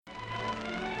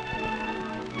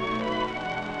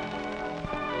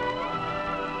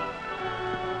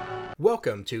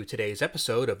Welcome to today's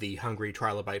episode of the Hungry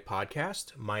Trilobite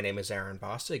podcast. My name is Aaron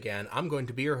Bossig, and I'm going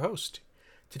to be your host.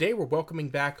 Today we're welcoming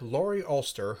back Laurie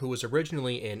Ulster, who was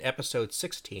originally in episode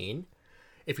 16.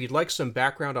 If you'd like some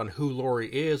background on who Laurie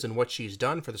is and what she's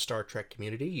done for the Star Trek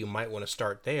community, you might want to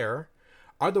start there.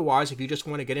 Otherwise, if you just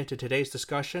want to get into today's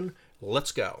discussion,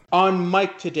 let's go. On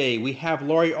mic today, we have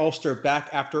Laurie Ulster back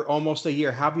after almost a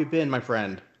year. How have you been, my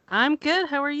friend? I'm good.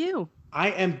 How are you?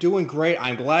 I am doing great.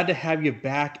 I'm glad to have you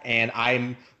back, and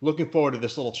I'm looking forward to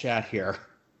this little chat here.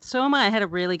 So am I. I had a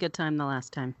really good time the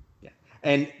last time. Yeah.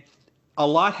 And a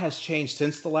lot has changed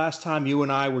since the last time. You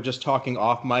and I were just talking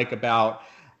off mic about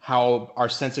how our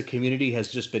sense of community has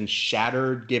just been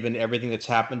shattered given everything that's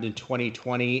happened in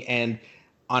 2020. And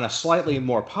on a slightly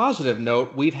more positive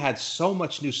note, we've had so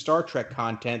much new Star Trek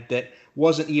content that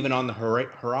wasn't even on the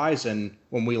horizon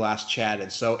when we last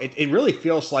chatted. So it really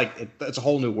feels like it's a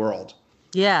whole new world.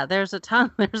 Yeah, there's a ton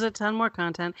more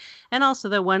content. And also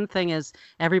the one thing is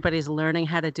everybody's learning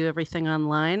how to do everything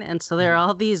online. And so there are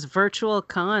all these virtual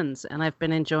cons, and I've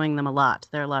been enjoying them a lot.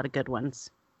 There are a lot of good ones.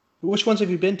 Which ones have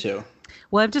you been to?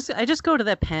 Well, I just go to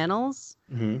the panels,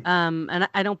 Mm-hmm. and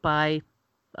I don't buy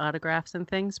autographs and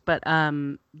things, but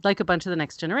like a bunch of the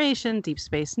Next Generation, Deep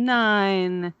Space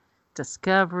Nine,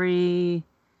 Discovery.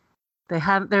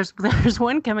 There's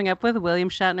one coming up with William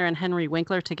Shatner and Henry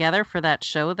Winkler together for that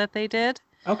show that they did.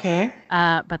 Okay.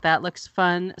 But that looks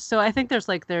fun. So I think there's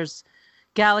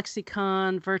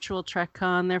GalaxyCon, Virtual Trek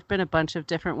Con. There've been a bunch of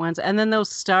different ones. And then those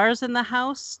Stars in the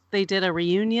House, they did a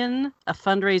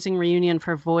fundraising reunion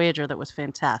for Voyager that was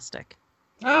fantastic.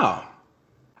 Oh,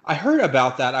 I heard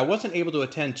about that. I wasn't able to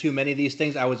attend too many of these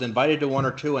things. I was invited to one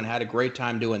or two and had a great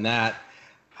time doing that.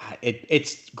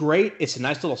 It's great. It's a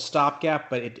nice little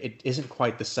stopgap, but it isn't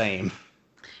quite the same.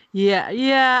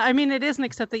 Yeah. I mean, it isn't,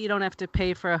 except that you don't have to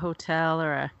pay for a hotel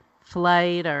or a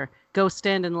flight or go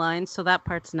stand in line. So that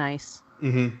part's nice.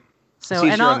 Mm-hmm. So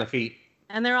it's easier on the feet.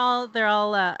 And they're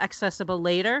all accessible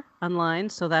later online.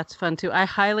 So that's fun too. I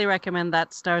highly recommend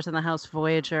that Stars in the House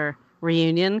Voyager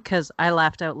reunion because I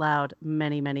laughed out loud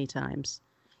many, many times.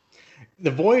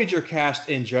 The Voyager cast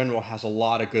in general has a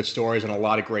lot of good stories and a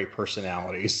lot of great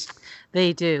personalities.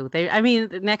 They do.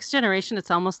 The Next Generation, it's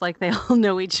almost like they all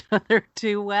know each other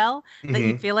too well that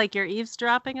you feel like you're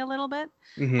eavesdropping a little bit.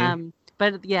 Mm-hmm.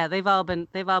 But yeah, they've all been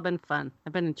fun.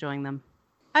 I've been enjoying them.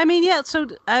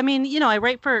 I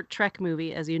write for Trek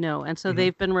Movie, as you know, and so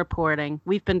they've been reporting.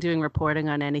 We've been doing reporting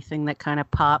on anything that kind of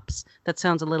pops that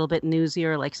sounds a little bit newsy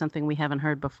or like something we haven't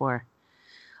heard before.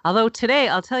 Although today,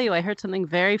 I'll tell you, I heard something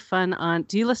very fun on...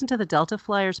 Do you listen to the Delta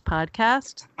Flyers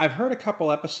podcast? I've heard a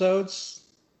couple episodes.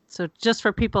 So just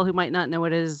for people who might not know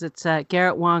what it is, it's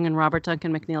Garrett Wang and Robert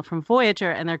Duncan McNeil from Voyager,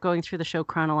 and they're going through the show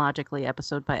chronologically,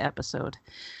 episode by episode.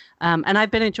 And I've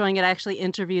been enjoying it. I actually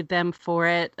interviewed them for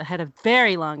it. I had a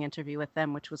very long interview with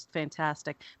them, which was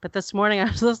fantastic. But this morning I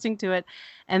was listening to it,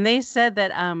 and they said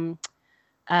that...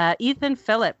 Ethan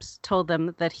Phillips told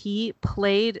them that he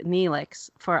played Neelix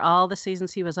for all the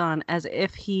seasons he was on as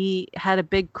if he had a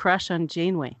big crush on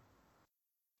Janeway.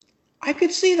 I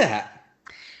could see that.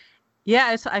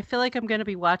 Yeah, I feel like I'm going to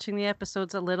be watching the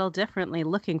episodes a little differently,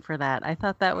 looking for that. I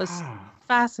thought that was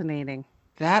fascinating.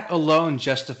 That alone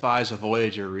justifies a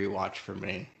Voyager rewatch for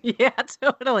me. Yeah,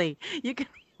 totally. You can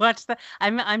watch that.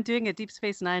 I'm doing a Deep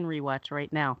Space Nine rewatch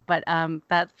right now, but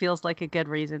that feels like a good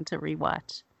reason to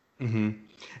rewatch. Mm-hmm.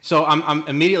 So I'm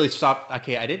immediately stopped.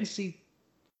 Okay, I didn't see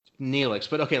Neelix,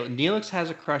 but okay, Neelix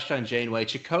has a crush on Janeway.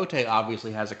 Chakotay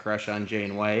obviously has a crush on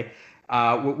Janeway.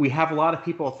 We have a lot of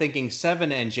people thinking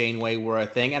Seven and Janeway were a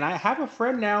thing, and I have a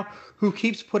friend now who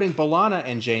keeps putting B'Elanna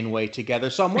and Janeway together.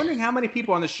 So I'm wondering how many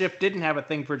people on the ship didn't have a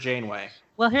thing for Janeway.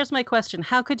 Well, here's my question.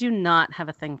 How could you not have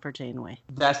a thing for Janeway?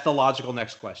 That's the logical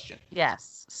next question.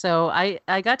 Yes. So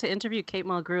I got to interview Kate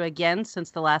Mulgrew again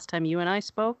since the last time you and I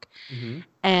spoke. Mm-hmm.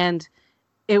 And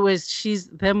she's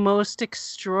the most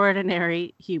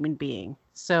extraordinary human being.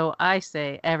 So I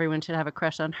say everyone should have a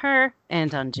crush on her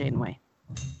and on Janeway.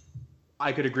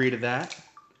 I could agree to that.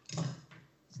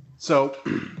 So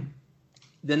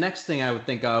the next thing I would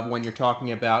think of when you're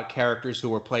talking about characters who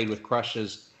were played with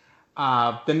crushes,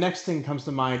 the next thing that comes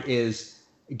to mind is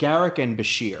Garak and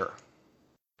Bashir.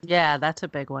 Yeah, that's a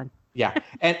big one. Yeah,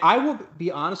 and I will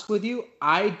be honest with you,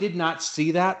 I did not see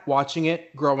that watching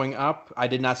it growing up. I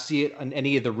did not see it on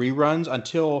any of the reruns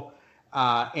until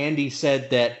Andy said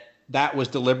that was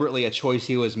deliberately a choice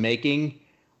he was making.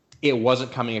 It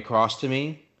wasn't coming across to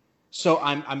me. So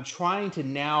I'm trying to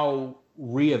now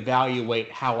reevaluate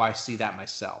how I see that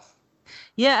myself.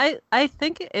 Yeah, I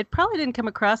think it probably didn't come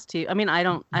across to you. I mean, I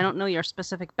don't know your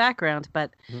specific background,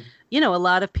 but a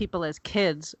lot of people as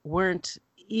kids weren't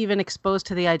even exposed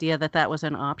to the idea that that was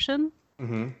an option.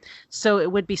 Mm-hmm. So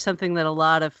it would be something that a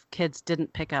lot of kids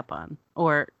didn't pick up on,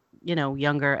 or, you know,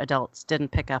 younger adults didn't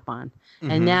pick up on.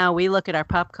 Mm-hmm. And now we look at our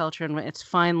pop culture and it's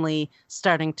finally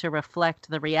starting to reflect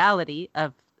the reality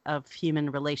of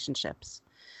human relationships.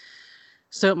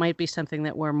 So it might be something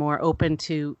that we're more open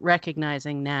to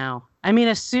recognizing now. I mean,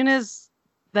 as soon as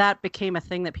that became a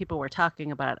thing that people were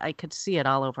talking about, I could see it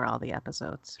all over all the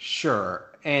episodes.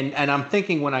 Sure. And I'm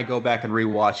thinking when I go back and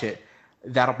rewatch it,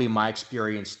 that'll be my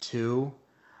experience too.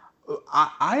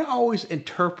 I always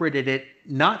interpreted it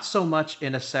not so much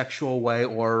in a sexual way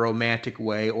or a romantic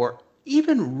way or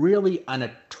even really an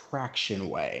attraction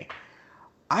way.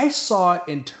 I saw it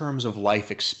in terms of life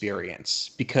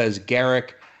experience because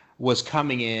Garak was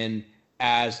coming in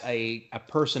as a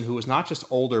person who was not just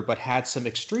older, but had some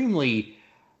extremely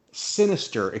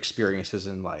sinister experiences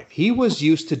in life. He was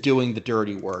used to doing the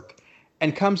dirty work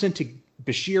and comes into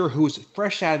Bashir, who's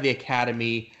fresh out of the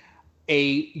academy,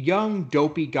 a young,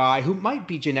 dopey guy who might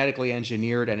be genetically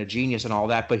engineered and a genius and all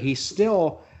that, but he's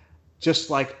still just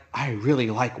like, I really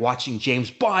like watching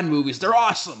James Bond movies. They're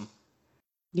awesome.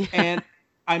 Yeah. And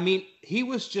I mean, he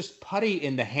was just putty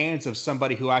in the hands of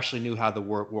somebody who actually knew how the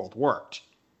world worked.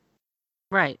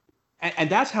 Right.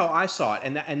 And that's how I saw it.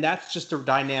 And that's just the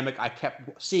dynamic I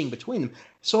kept seeing between them.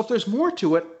 So if there's more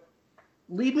to it,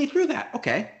 lead me through that.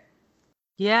 Okay.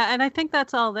 Yeah, and I think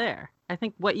that's all there. I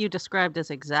think what you described is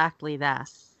exactly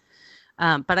that.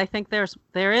 But I think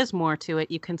there is more to it.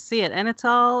 You can see it. And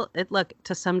look,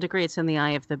 to some degree, it's in the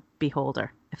eye of the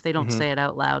beholder if they don't mm-hmm. say it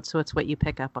out loud. So it's what you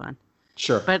pick up on.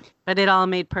 Sure. But it all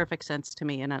made perfect sense to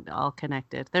me and it all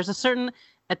connected. There's a certain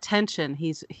attention.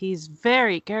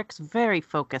 Garak's very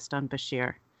focused on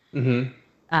Bashir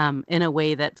mm-hmm. In a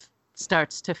way that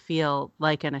starts to feel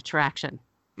like an attraction.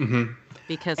 Mm-hmm.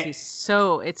 Because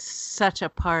it's such a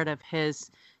part of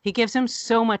he gives him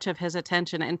so much of his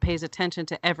attention and pays attention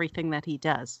to everything that he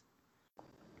does.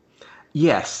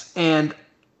 Yes. And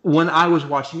when I was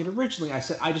watching it originally, I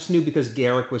said, I just knew because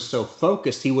Garak was so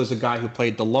focused, he was a guy who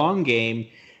played the long game.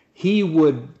 He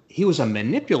was a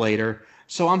manipulator.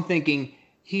 So I'm thinking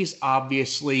he's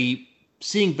obviously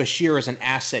seeing Bashir as an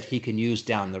asset he can use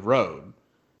down the road.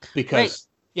 Because,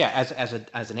 as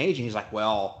an agent, he's like,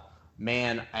 well,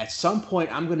 man, at some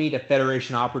point I'm going to need a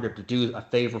Federation operative to do a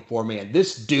favor for me. And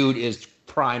this dude is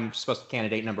prime supposed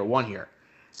candidate number one here.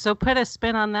 So put a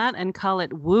spin on that and call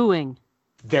it wooing.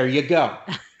 There you go.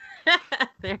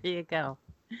 There you go.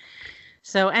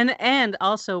 So, and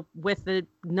also with the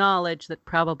knowledge that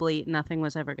probably nothing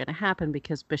was ever going to happen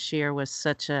because Bashir was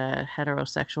such a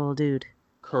heterosexual dude.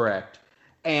 Correct.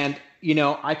 And,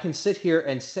 I can sit here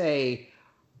and say,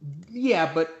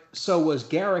 yeah, but so was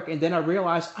Garak. And then I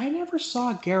realized I never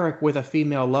saw Garak with a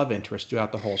female love interest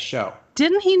throughout the whole show.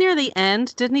 Didn't he near the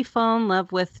end? Didn't he fall in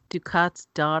love with Dukat's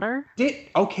daughter?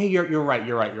 Okay, you're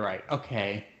right.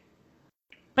 Okay.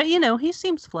 But, he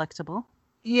seems flexible.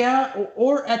 Yeah,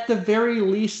 or at the very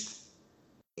least,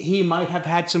 he might have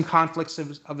had some conflicts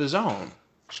of his own.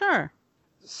 Sure.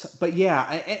 But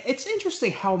yeah, it's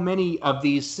interesting how many of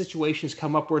these situations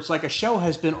come up where it's like a show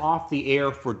has been off the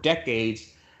air for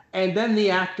decades, and then the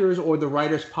actors or the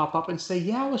writers pop up and say,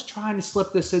 yeah, I was trying to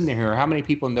slip this in there. How many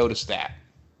people noticed that?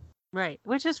 Right,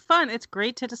 which is fun. It's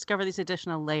great to discover these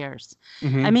additional layers.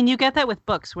 Mm-hmm. I mean, you get that with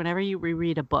books. Whenever you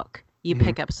reread a book, you mm-hmm.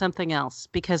 pick up something else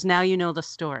because now you know the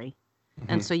story.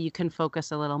 Mm-hmm. And so you can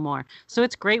focus a little more. So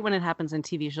it's great when it happens in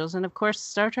TV shows. And of course,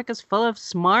 Star Trek is full of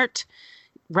smart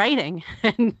writing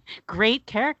and great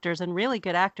characters and really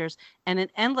good actors and an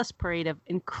endless parade of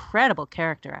incredible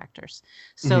character actors.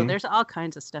 So mm-hmm. there's all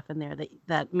kinds of stuff in there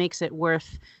that makes it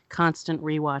worth constant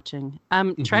rewatching.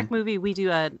 Mm-hmm. Trek Movie, we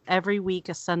do every week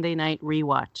a Sunday night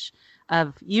rewatch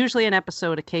of usually an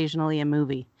episode, occasionally a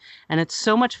movie. And it's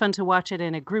so much fun to watch it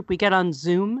in a group. We get on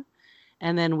Zoom.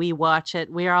 And then we watch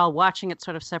it. We are all watching it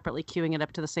sort of separately, queuing it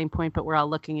up to the same point, but we're all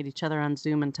looking at each other on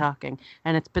Zoom and talking.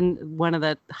 And it's been one of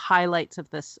the highlights of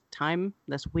this time,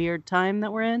 this weird time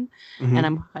that we're in.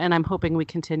 Mm-hmm. And I'm hoping we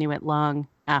continue it long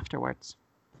afterwards.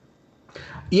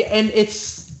 Yeah, and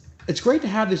it's great to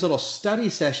have these little study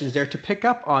sessions there to pick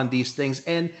up on these things.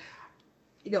 And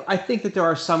I think that there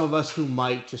are some of us who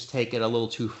might just take it a little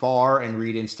too far and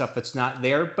read in stuff that's not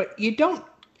there. But you don't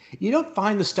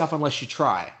find the stuff unless you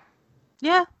try.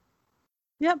 Yeah.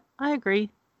 Yep, I agree.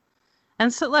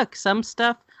 And so, look, some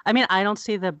stuff, I mean, I don't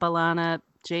see the B'Elanna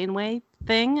Janeway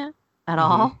thing at mm-hmm.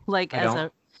 all, as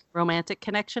a romantic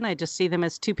connection. I just see them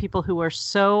as two people who are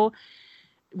so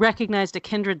recognized a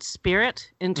kindred spirit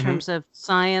in terms of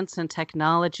science and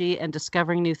technology and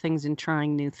discovering new things and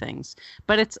trying new things.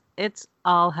 But it's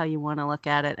all how you want to look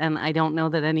at it. And I don't know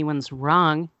that anyone's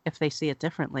wrong if they see it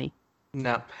differently.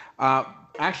 No.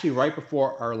 Actually, right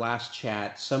before our last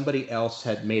chat, somebody else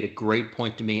had made a great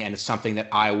point to me, and it's something that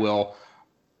I will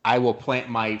plant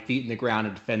my feet in the ground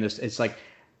and defend this. It's like,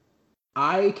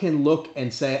 I can look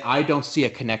and say, I don't see a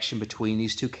connection between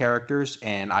these two characters,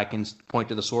 and I can point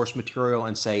to the source material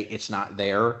and say it's not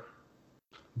there.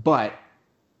 But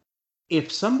if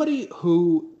somebody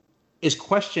who is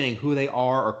questioning who they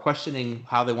are or questioning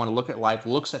how they want to look at life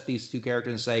looks at these two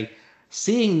characters and say,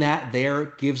 seeing that there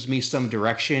gives me some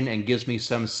direction and gives me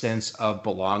some sense of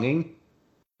belonging,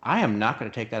 I am not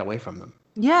going to take that away from them.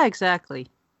 Yeah, exactly.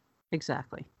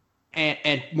 Exactly.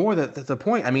 And more the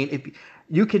point, I mean, if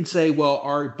you can say, well,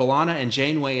 are B'Elanna and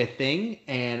Janeway a thing?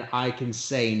 And I can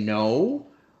say no.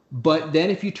 But then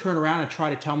if you turn around and try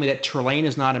to tell me that Trelane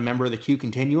is not a member of the Q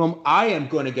Continuum, I am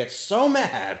going to get so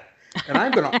mad. And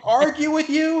I'm going to argue with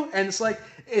you. And it's like,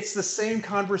 it's the same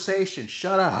conversation.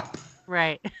 Shut up.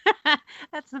 Right.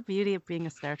 That's the beauty of being a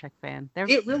Star Trek fan. There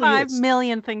It are really 5 is.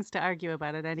 million things to argue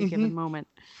about at any given moment,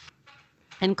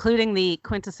 including the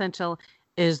quintessential,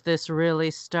 is this really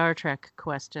Star Trek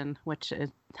question, which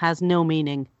has no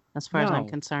meaning as far as I'm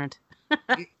concerned.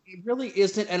 It really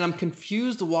isn't, and I'm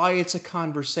confused why it's a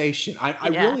conversation. I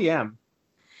Yeah. really am.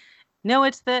 No,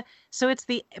 it's the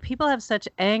people have such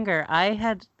anger.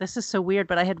 This is so weird,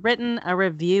 but I had written a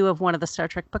review of one of the Star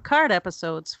Trek Picard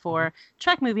episodes for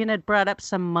Trek Movie and had brought up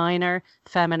some minor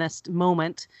feminist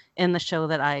moment in the show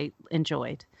that I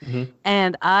enjoyed.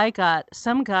 And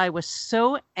some guy was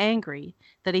so angry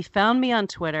that he found me on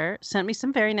Twitter, sent me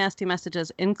some very nasty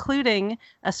messages, including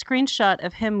a screenshot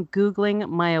of him Googling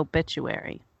my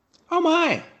obituary. Oh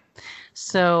my.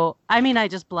 So, I mean, I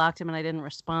just blocked him and I didn't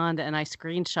respond, and I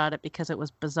screenshot it because it was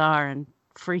bizarre and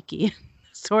freaky,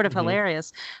 sort of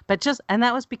hilarious. But and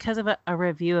that was because of a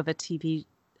review of a TV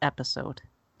episode.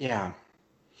 Yeah.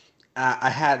 I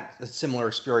had a similar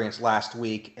experience last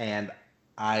week, and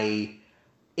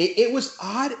it was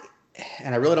odd,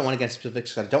 and I really don't want to get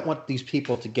specifics because I don't want these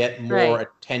people to get more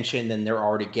attention than they're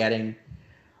already getting.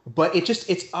 But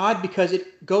it's odd because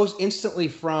it goes instantly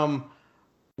from,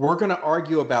 we're going to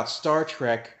argue about Star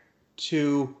Trek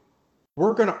to,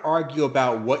 we're going to argue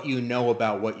about what you know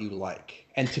about what you like.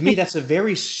 And to me, that's a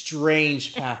very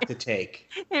strange path to take.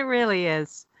 It really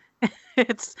is.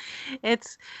 It's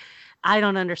I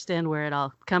don't understand where it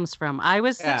all comes from. I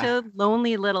was such a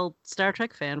lonely little Star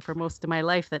Trek fan for most of my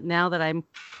life that now that I'm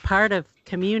part of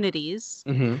communities,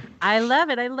 I love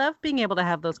it. I love being able to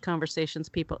have those conversations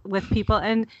with people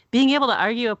and being able to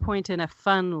argue a point in a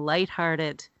fun,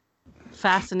 lighthearted,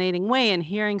 fascinating way, and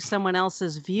hearing someone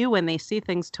else's view when they see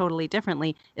things totally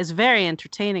differently is very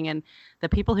entertaining. And the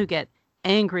people who get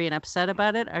angry and upset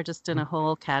about it are just in a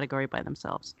whole category by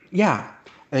themselves. Yeah,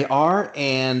 they are.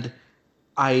 And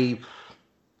I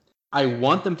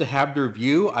want them to have their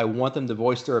view. I want them to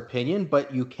voice their opinion,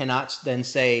 but you cannot then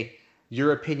say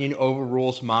your opinion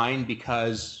overrules mine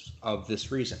because of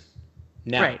this reason.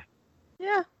 Now, right.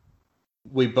 Yeah.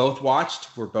 We both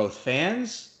watched. We're both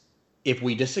fans. If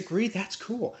we disagree, that's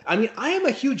cool. I mean, I am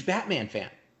a huge Batman fan.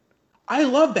 I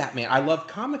love Batman. I love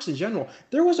comics in general.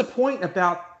 There was a point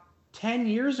about 10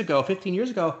 years ago, 15 years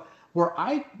ago, where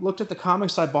I looked at the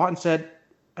comics I bought and said,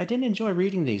 I didn't enjoy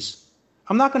reading these.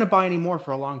 I'm not going to buy any more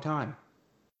for a long time.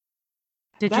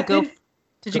 Did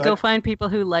you go find people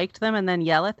who liked them and then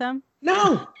yell at them?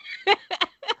 No.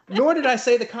 Nor did I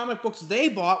say the comic books they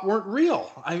bought weren't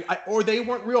real. Or they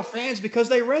weren't real fans because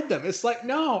they read them. It's like,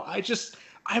 no,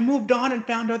 I moved on and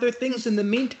found other things in the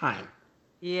meantime.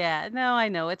 Yeah, no, I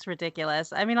know. It's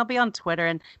ridiculous. I mean, I'll be on Twitter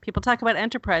and people talk about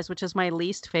Enterprise, which is my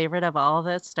least favorite of all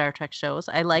the Star Trek shows.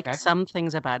 I liked some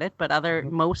things about it, but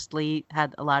mostly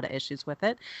had a lot of issues with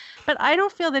it. But I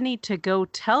don't feel the need to go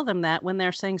tell them that when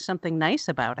they're saying something nice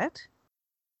about it.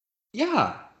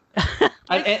 Yeah.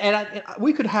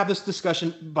 We could have this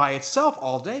discussion by itself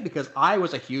all day because I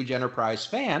was a huge Enterprise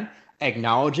fan,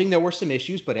 acknowledging there were some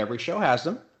issues, but every show has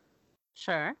them.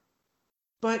 Sure.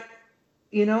 But,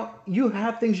 you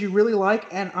have things you really like,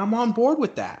 and I'm on board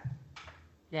with that.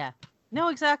 Yeah. No,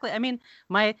 exactly. I mean,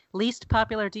 my least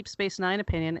popular Deep Space Nine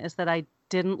opinion is that I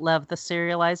didn't love the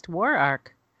serialized war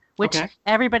arc, which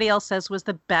everybody else says was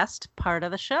the best part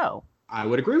of the show. I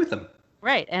would agree with them.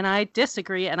 Right. And I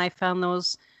disagree, and I found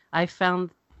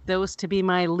those to be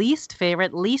my least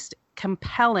favorite, least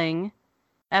compelling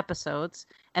episodes,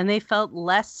 and they felt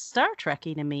less Star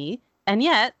Trek-y to me. And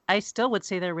yet, I still would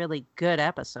say they're really good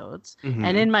episodes.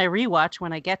 And in my rewatch,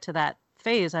 when I get to that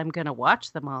phase, I'm going to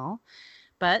watch them all.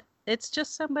 But it's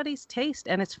just somebody's taste,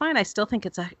 and it's fine. I still think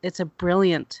it's a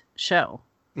brilliant show.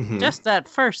 Mm-hmm. Just that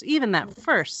first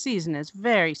season is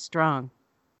very strong.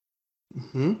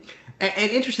 Mm-hmm.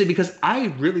 And interesting, because I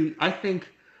think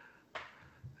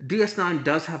DS9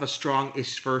 does have a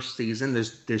strong-ish first season.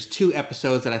 There's 2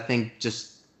 episodes that I think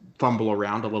just fumble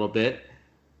around a little bit,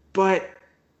 but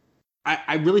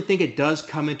I really think it does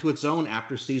come into its own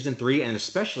after season 3, and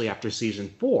especially after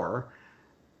season 4.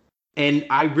 And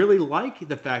I really like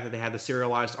the fact that they had the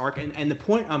serialized arc. And the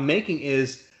point I'm making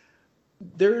is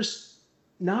there's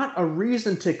not a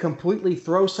reason to completely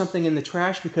throw something in the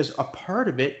trash because a part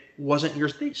of it wasn't your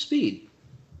speed.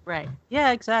 Right.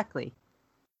 Yeah, exactly.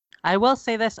 I will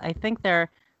say this. I think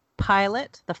their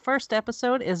pilot, the first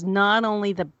episode, is not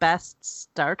only the best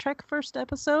Star Trek first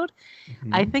episode,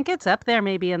 Mm-hmm. I think it's up there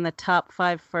maybe in the top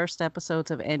 5 first episodes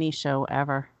of any show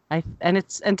ever. And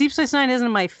Deep Space Nine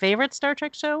isn't my favorite Star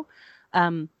Trek show,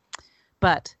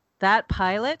 but that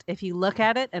pilot, if you look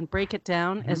at it and break it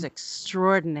down, Mm-hmm. is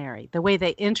extraordinary. The way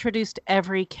they introduced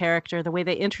every character, the way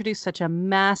they introduced such a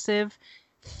massive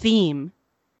theme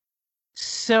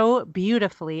so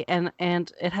beautifully, and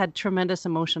it had tremendous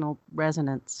emotional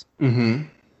resonance. Mm-hmm.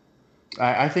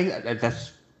 I think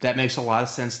that makes a lot of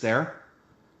sense there.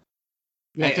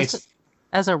 Yeah, just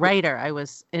as a writer, I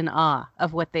was in awe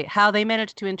of how they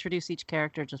managed to introduce each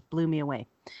character. Just blew me away.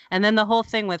 And then the whole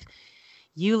thing with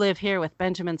 "You Live Here" with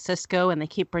Benjamin Sisko, and they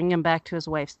keep bringing him back to his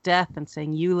wife's death and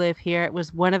saying "You live here." It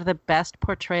was one of the best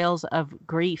portrayals of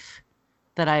grief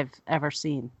that I've ever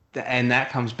seen. And that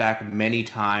comes back many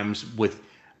times with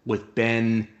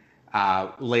Ben,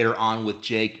 later on with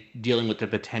Jake, dealing with the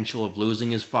potential of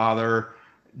losing his father,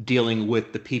 dealing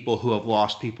with the people who have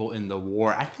lost people in the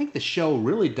war. I think the show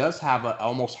really does have an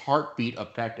almost heartbeat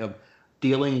effect of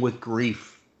dealing with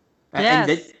grief. Yes.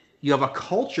 And you have a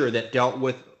culture that dealt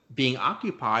with being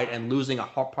occupied and losing a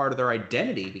part of their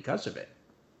identity because of it.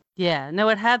 Yeah, no,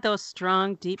 it had those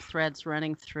strong, deep threads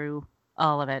running through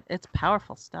all of it. It's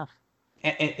powerful stuff.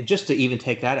 And just to even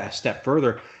take that a step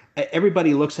further,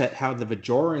 everybody looks at how the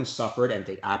Bajorans suffered, and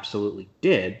they absolutely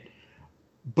did.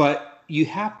 But you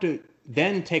have to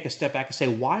then take a step back and say,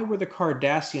 why were the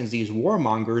Cardassians these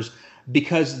warmongers?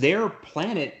 Because their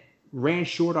planet ran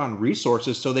short on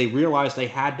resources, so they realized they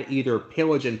had to either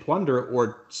pillage and plunder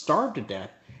or starve to death.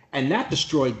 And that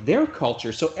destroyed their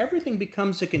culture. So everything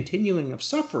becomes a continuing of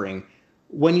suffering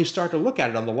when you start to look at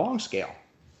it on the long scale.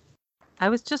 I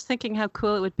was just thinking how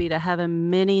cool it would be to have a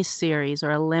mini series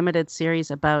or a limited series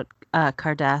about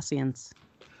Cardassians.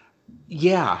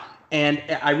 Yeah, and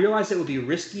I realize it would be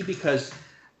risky because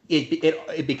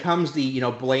it becomes the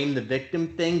blame the victim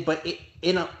thing. But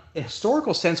in a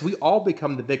historical sense, we all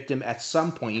become the victim at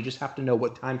some point. You just have to know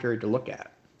what time period to look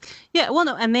at. Yeah, well,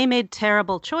 no, and they made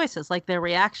terrible choices. Like their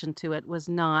reaction to it was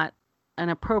not an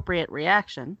appropriate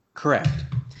reaction. Correct.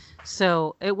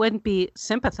 So it wouldn't be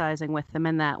sympathizing with them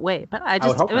in that way. But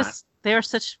they are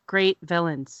such great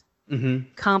villains, mm-hmm.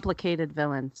 complicated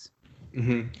villains.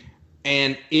 Mm-hmm.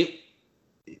 And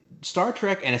Star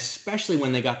Trek, and especially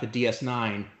when they got the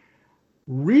DS9,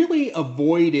 really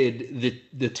avoided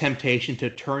the temptation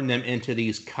to turn them into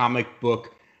these comic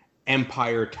book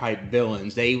Empire type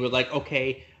villains. They were like,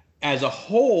 okay, as a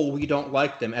whole, we don't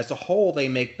like them. As a whole, they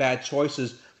make bad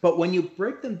choices. But when you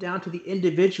break them down to the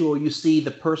individual, you see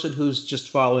the person who's just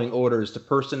following orders, the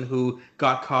person who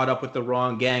got caught up with the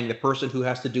wrong gang, the person who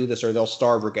has to do this or they'll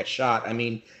starve or get shot. I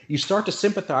mean, you start to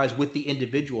sympathize with the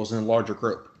individuals in a larger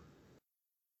group.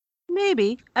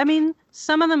 Maybe. I mean,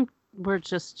 some of them were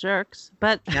just jerks,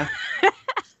 but yeah.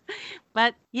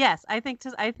 But yes, I think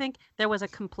there was a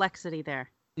complexity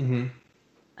there. Mm-hmm.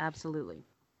 Absolutely.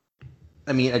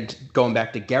 I mean, going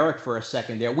back to Garak for a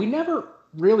second there, we never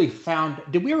really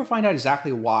did we ever find out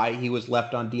exactly why he was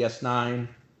left on DS9?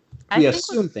 We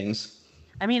assume things.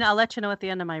 I mean, I'll let you know at the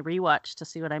end of my rewatch to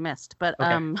see what I missed, but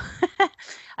okay.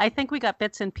 I think we got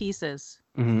bits and pieces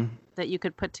mm-hmm. that you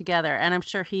could put together, and I'm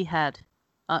sure he had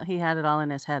it all in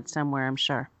his head somewhere, I'm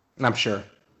sure.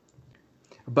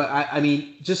 But I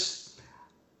mean, just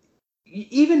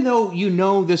even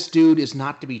though this dude is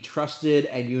not to be trusted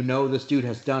and this dude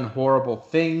has done horrible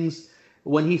things,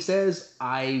 when he says,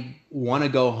 I want to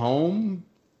go home,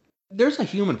 there's a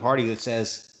human party that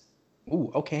says,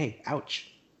 ooh, okay,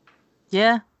 ouch.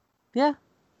 Yeah.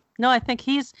 No, I think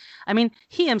he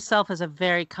himself is a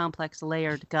very complex,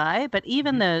 layered guy, but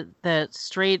even the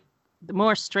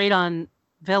more straight-on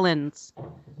villains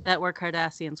that were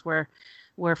Cardassians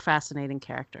were fascinating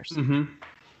characters. Mm-hmm.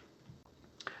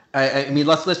 I mean,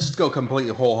 let's just go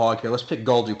completely whole hog here. Let's pick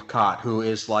Gul Dukat, who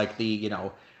is like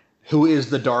who is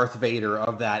the Darth Vader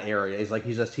of that area.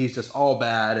 He's just all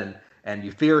bad and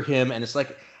you fear him. And it's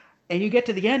like, and you get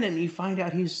to the end and you find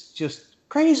out he's just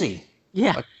crazy.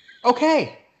 Yeah. Like,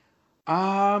 okay,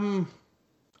 can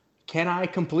I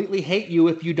completely hate you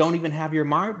if you don't even have your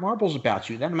marbles about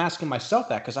you? Then I'm asking myself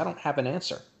that because I don't have an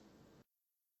answer.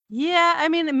 Yeah, I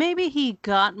mean, maybe he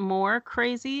got more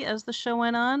crazy as the show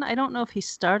went on. I don't know if he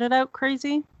started out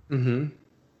crazy. Mm-hmm.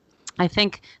 I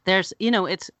think there's,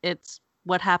 it's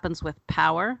what happens with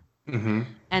power, Mm-hmm.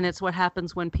 and it's what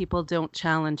happens when people don't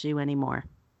challenge you anymore.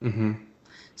 Mm-hmm.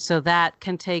 So that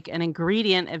can take an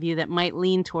ingredient of you that might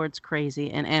lean towards crazy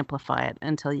and amplify it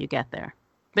until you get there.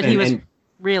 But he was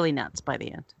really nuts by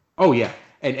the end. Oh, yeah.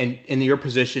 And in your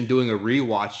position, doing a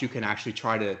rewatch, you can actually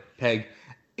try to peg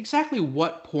exactly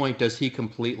what point does he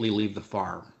completely leave the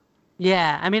farm.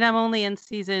 Yeah, I mean, I'm only in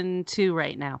season 2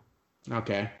 right now.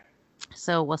 Okay.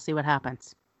 So we'll see what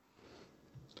happens.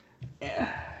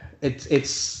 Yeah.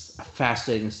 It's a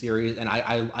fascinating series, and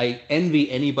I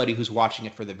envy anybody who's watching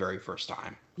it for the very first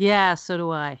time. Yeah, so do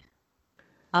I.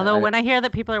 Although when I hear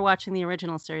that people are watching the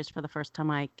original series for the first time,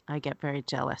 I get very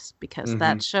jealous because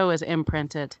that show is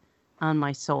imprinted on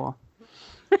my soul.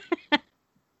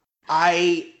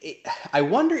 I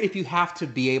wonder if you have to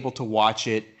be able to watch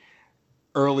it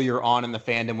earlier on in the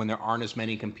fandom when there aren't as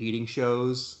many competing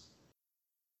shows.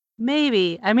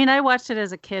 Maybe. I mean, I watched it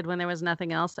as a kid when there was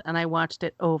nothing else, and I watched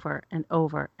it over and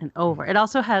over and over. It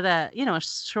also had a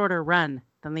shorter run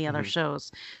than the other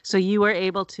shows. So you were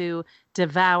able to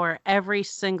devour every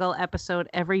single episode,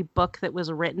 every book that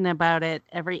was written about it,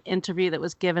 every interview that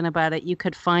was given about it. You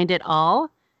could find it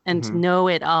all and know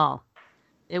it all.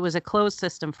 It was a closed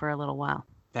system for a little while.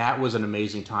 That was an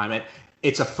amazing time.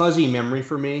 It's a fuzzy memory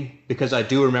for me because I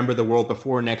do remember the world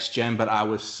before Next Gen, but I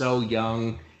was so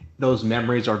young. Those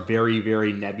memories are very,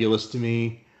 very nebulous to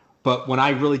me. But when I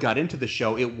really got into the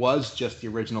show, it was just the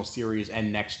original series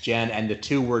and Next Gen, and the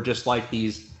two were just like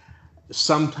these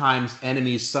sometimes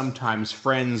enemies, sometimes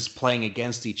friends playing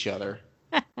against each other.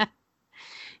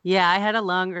 Yeah, I had a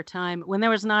longer time when there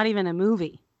was not even a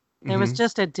movie. There was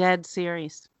just a dead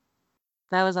series.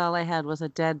 That was all I had, was a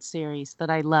dead series that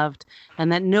I loved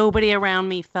and that nobody around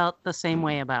me felt the same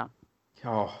way about.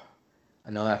 Oh,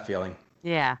 I know that feeling.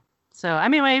 Yeah. So, I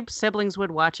mean, my siblings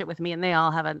would watch it with me, and they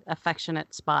all have an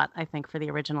affectionate spot, I think, for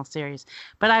the original series.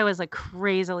 But I was a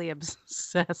crazily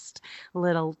obsessed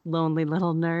lonely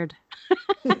little nerd.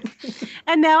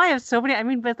 And now I have so many,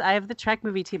 I have the Trek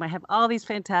movie team. I have all these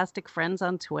fantastic friends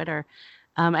on Twitter,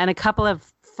 and a couple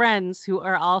of friends who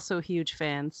are also huge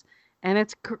fans. And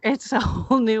it's a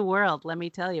whole new world, let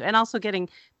me tell you. And also getting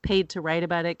paid to write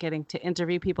about it, getting to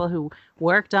interview people who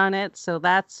worked on it. So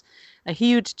that's a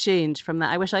huge change from that.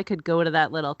 I wish I could go to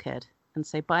that little kid and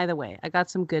say, by the way, I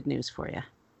got some good news for you.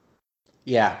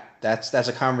 Yeah, that's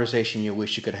a conversation you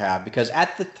wish you could have. Because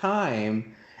at the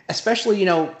time, especially,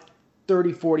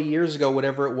 30, 40 years ago,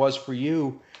 whatever it was for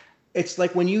you, it's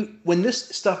like when this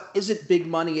stuff isn't big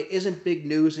money, it isn't big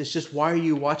news, it's just, why are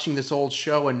you watching this old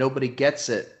show and nobody gets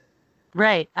it?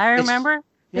 Right. I remember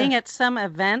being at some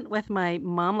event with my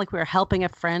mom, like we were helping a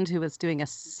friend who was doing a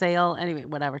sale. Anyway,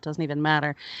 whatever, it doesn't even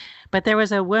matter. But there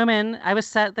was a woman,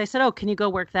 they said, oh, can you go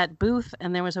work that booth?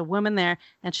 And there was a woman there,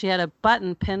 and she had a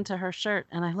button pinned to her shirt.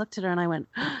 And I looked at her and I went,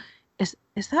 is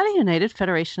that a United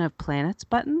Federation of Planets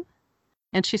button?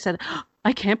 And she said,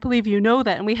 I can't believe you know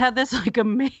that. And we had this like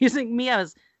amazing, I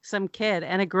was some kid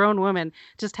and a grown woman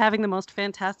just having the most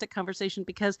fantastic conversation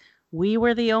because we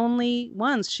were the only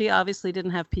ones. She obviously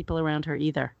didn't have people around her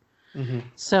either.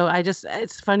 So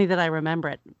it's funny that I remember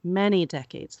it many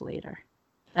decades later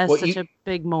as such a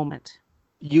big moment.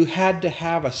 You had to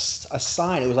have a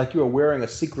sign. It was like you were wearing a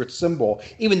secret symbol,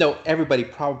 even though everybody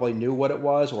probably knew what it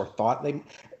was or thought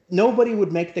nobody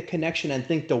would make the connection and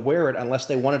think to wear it unless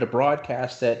they wanted to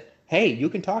broadcast that, hey, you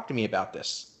can talk to me about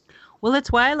this. Well,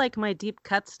 it's why I like my deep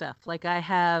cut stuff. Like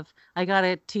I got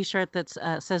a T-shirt that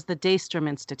says the Daystrom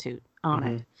Institute on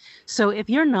it. So if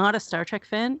you're not a Star Trek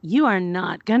fan, you are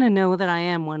not going to know that I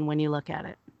am one when you look at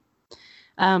it.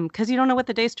 Because you don't know what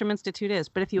the Daystrom Institute is.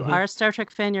 But if you are a Star Trek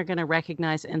fan, you're going to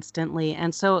recognize instantly.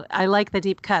 And so I like the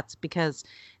deep cuts because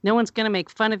no one's going to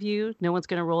make fun of you. No one's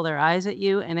going to roll their eyes at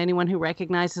you. And anyone who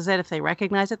recognizes it, if they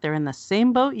recognize it, they're in the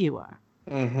same boat you are.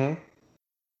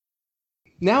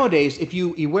 Nowadays, if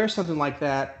you wear something like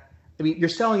that, I mean, you're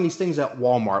selling these things at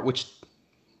Walmart, which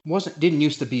didn't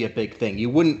used to be a big thing. You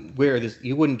wouldn't wear this.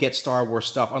 You wouldn't get Star Wars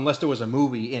stuff unless there was a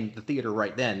movie in the theater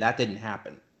right then. That didn't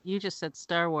happen. You just said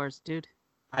Star Wars, dude.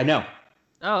 I know.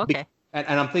 Oh, okay.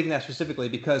 And I'm thinking that specifically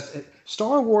because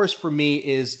Star Wars for me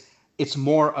it's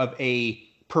more of a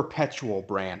perpetual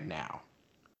brand now.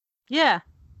 Yeah.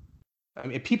 I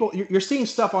mean, people, you're seeing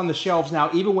stuff on the shelves now,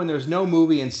 even when there's no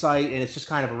movie in sight and it's just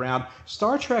kind of around.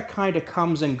 Star Trek kind of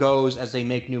comes and goes as they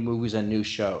make new movies and new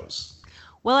shows.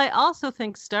 Well, I also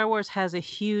think Star Wars has a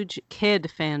huge kid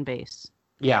fan base.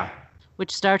 Yeah.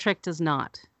 Which Star Trek does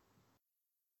not.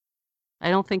 I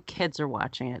don't think kids are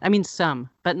watching it. I mean, some,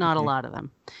 but not a lot of them.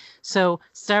 So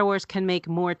Star Wars can make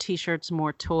more T-shirts,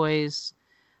 more toys,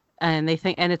 and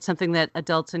it's something that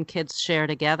adults and kids share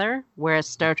together. Whereas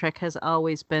Star Trek has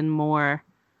always been more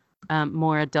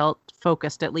adult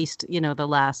focused, at least the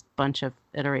last bunch of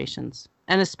iterations,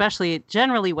 and especially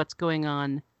generally what's going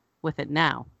on with it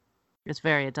now is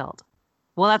very adult.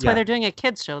 Well, that's why they're doing a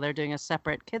kids show. They're doing a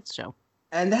separate kids show.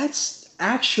 And that's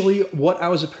actually what I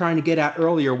was trying to get at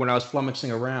earlier when I was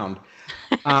flummoxing around.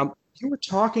 You were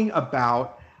talking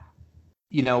about,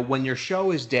 when your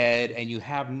show is dead and you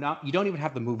don't even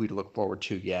have the movie to look forward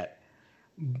to yet.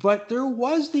 But there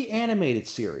was the animated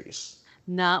series.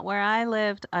 Not where I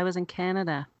lived. I was in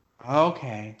Canada.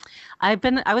 Okay. I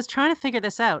was trying to figure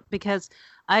this out because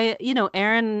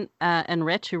Aaron and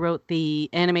Rich, who wrote the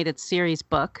animated series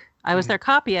book, I was their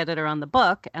copy editor on the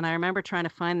book, and I remember trying to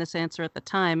find this answer at the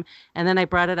time, and then I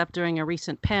brought it up during a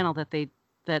recent panel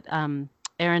that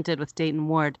Aaron did with Dayton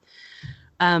Ward.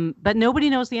 But nobody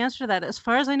knows the answer to that. As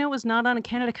far as I know, it was not on in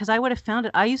Canada because I would have found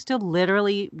it. I used to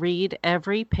literally read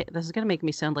every this is going to make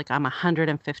me sound like I'm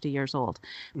 150 years old.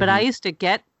 But I used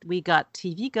to we got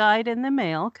TV Guide in the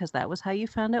mail because that was how you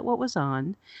found out what was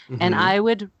on. And I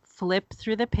would flip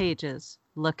through the pages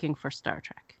looking for Star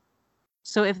Trek.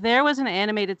 So if there was an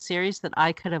animated series that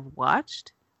I could have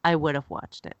watched, I would have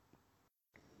watched it.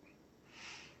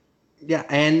 Yeah,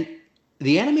 and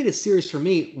the animated series for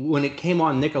me, when it came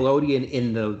on Nickelodeon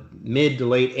in the mid to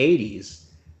late 80s,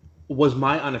 was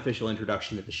my unofficial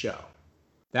introduction to the show.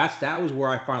 That was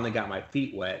where I finally got my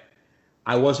feet wet.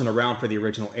 I wasn't around for the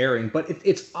original airing, but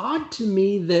it's odd to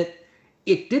me that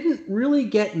it didn't really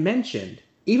get mentioned,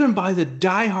 even by the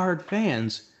diehard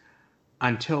fans,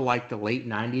 until like the late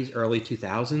 90s, early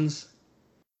 2000s.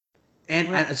 And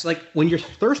it's like, when you're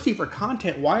thirsty for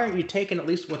content, why aren't you taking at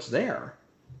least what's there?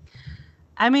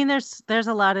 I mean, there's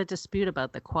a lot of dispute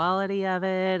about the quality of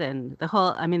it and the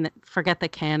whole, forget the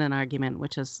canon argument,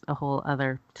 which is a whole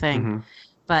other thing.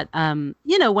 But,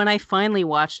 when I finally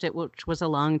watched it, which was a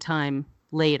long time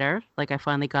later, like I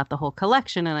finally got the whole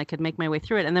collection and I could make my way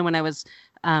through it. And then when I was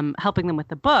helping them with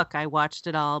the book, I watched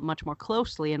it all much more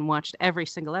closely and watched every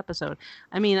single episode.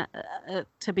 I mean,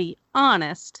 to be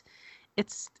honest,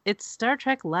 it's Star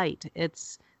Trek light.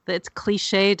 It's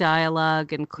cliche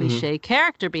dialogue and cliche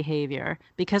character behavior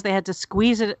because they had to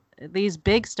squeeze these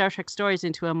big Star Trek stories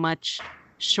into a much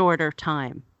shorter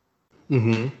time.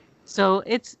 So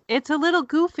it's a little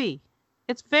goofy.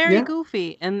 It's very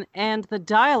goofy. And the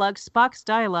dialogue, Spock's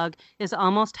dialogue, is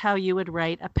almost how you would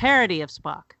write a parody of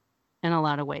Spock in a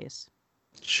lot of ways.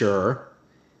 Sure.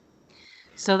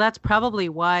 So that's probably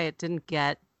why it didn't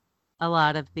get a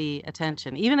lot of the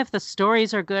attention. Even if the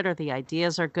stories are good or the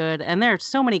ideas are good, and there are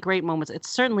so many great moments, it's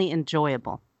certainly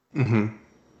enjoyable.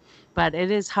 But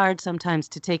it is hard sometimes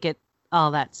to take it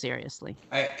all that seriously.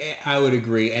 I would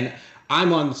agree. And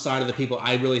I'm on the side of the people.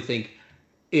 I really think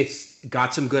it's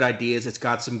got some good ideas. It's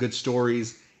got some good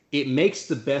stories. It makes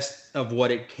the best of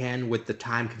what it can with the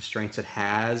time constraints it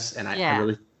has. And I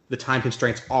really, the time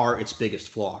constraints are its biggest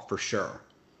flaw for sure.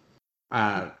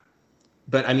 But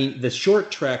I mean, the short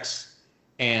treks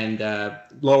and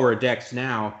lower decks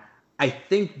now, I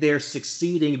think they're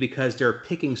succeeding because they're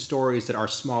picking stories that are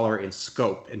smaller in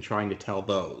scope and trying to tell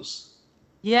those.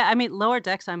 Yeah, I mean, lower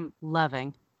decks I'm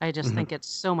loving. I just think it's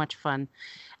so much fun.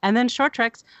 And then short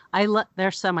treks,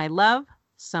 there's some I love,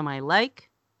 some I like,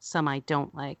 some I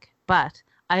don't like. But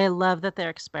I love that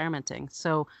they're experimenting.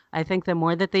 So I think the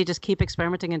more that they just keep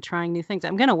experimenting and trying new things,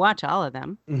 I'm going to watch all of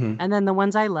them. And then the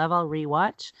ones I love, I'll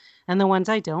rewatch. And the ones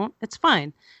I don't, it's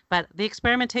fine. But the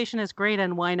experimentation is great,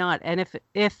 and why not? And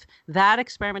if that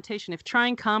experimentation, if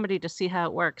trying comedy to see how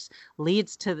it works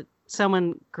leads to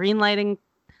someone greenlighting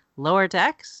lower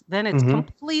decks, then it's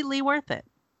completely worth it.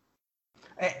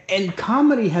 And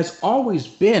comedy has always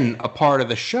been a part of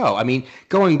the show. I mean,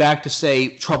 going back to,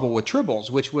 say, Trouble with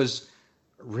Tribbles, which was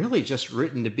really just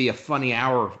written to be a funny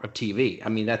hour of TV. I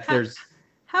mean,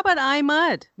 How about I,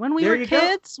 Mudd? When we were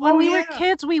kids,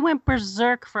 we went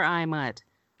berserk for I, Mudd.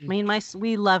 I mean,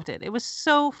 we loved it. It was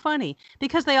so funny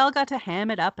because they all got to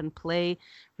ham it up and play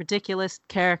ridiculous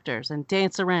characters and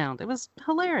dance around. It was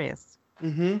hilarious.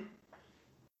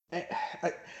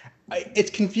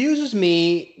 It confuses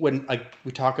me when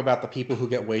we talk about the people who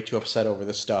get way too upset over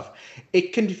this stuff.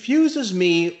 It confuses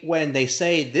me when they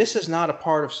say this is not a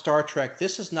part of Star Trek.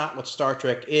 This is not what Star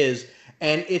Trek is.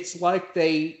 And it's like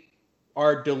they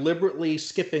are deliberately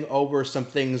skipping over some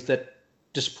things that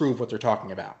disprove what they're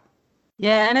talking about.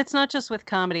 Yeah, and it's not just with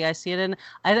comedy. I see it in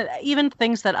even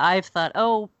things that I've thought,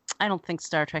 oh, I don't think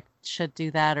Star Trek should do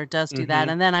that or does do that.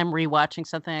 And then I'm rewatching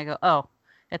something, I go, oh,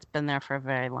 it's been there for a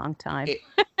very long time.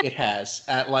 It has.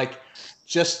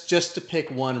 Just to pick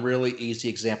one really easy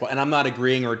example, and I'm not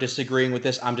agreeing or disagreeing with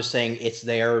this, I'm just saying it's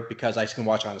there because I can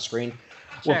watch it on the screen.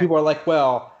 Sure. Well, people are like,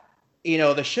 well,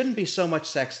 there shouldn't be so much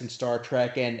sex in Star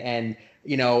Trek, and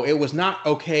it was not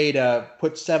okay to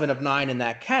put 7 of 9 in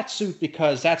that cat suit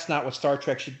because that's not what Star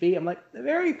Trek should be. I'm like, the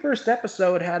very first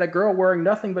episode had a girl wearing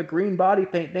nothing but green body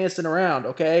paint dancing around,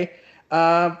 okay?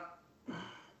 Yeah,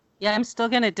 I'm still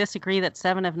going to disagree that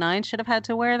 7 of 9 should have had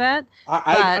to wear that.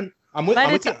 I'm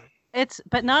with you.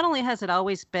 But not only has it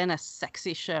always been a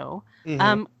sexy show,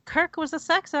 Kirk was a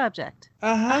sex object,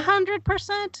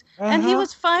 100%, and he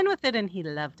was fine with it and he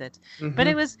loved it. But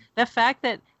it was the fact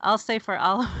that, I'll say for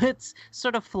all of its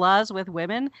sort of flaws with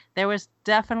women, there was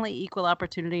definitely equal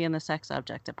opportunity in the sex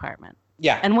object department.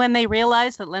 Yeah. And when they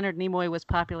realized that Leonard Nimoy was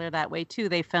popular that way too,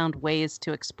 they found ways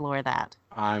to explore that.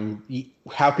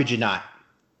 How could you not?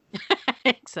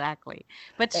 Exactly.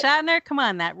 But Shatner, come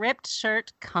on, that ripped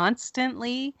shirt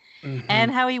constantly,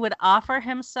 and how he would offer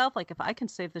himself, like, if I can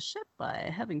save the ship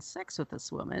by having sex with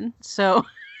this woman. So,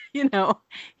 he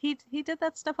did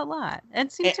that stuff a lot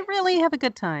and seemed to really have a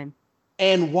good time.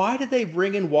 And why did they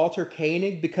bring in Walter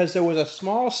Koenig? Because there was a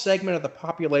small segment of the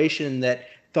population that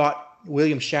thought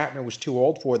William Shatner was too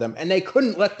old for them, and they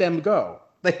couldn't let them go.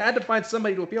 They had to find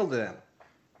somebody to appeal to them.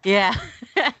 Yeah.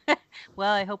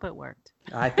 Well, I hope it worked.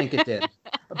 I think it did.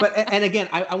 And again,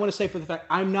 I want to say for the fact,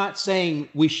 I'm not saying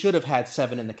we should have had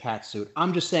 7 in the cat suit.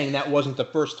 I'm just saying that wasn't the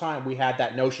first time we had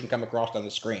that notion come across on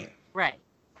the screen. Right.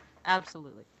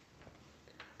 Absolutely.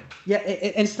 Yeah,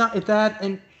 and it's not that,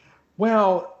 and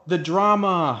well, the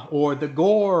drama or the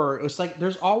gore, it's like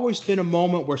there's always been a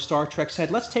moment where Star Trek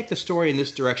said, let's take the story in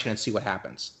this direction and see what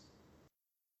happens.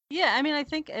 Yeah, I mean, I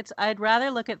think I'd rather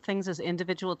look at things as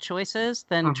individual choices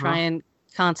than try and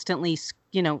constantly,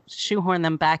 shoehorn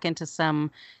them back into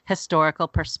some historical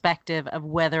perspective of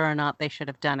whether or not they should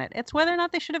have done it. It's whether or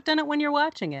not they should have done it when you're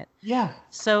watching it. Yeah.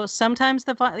 So sometimes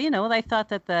they thought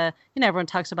that everyone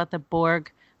talks about the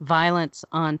Borg violence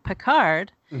on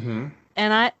Picard.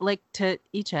 And I like to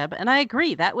Icheb, and I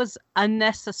agree that was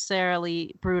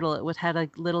unnecessarily brutal. It had a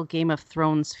little Game of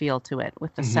Thrones feel to it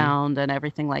with the sound and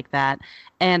everything like that.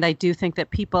 And I do think that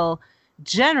people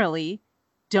generally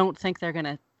don't think they're going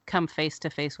to come face to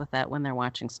face with that when they're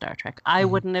watching Star Trek. I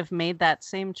wouldn't have made that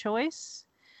same choice,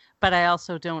 but I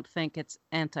also don't think it's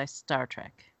anti-Star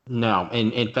Trek. No,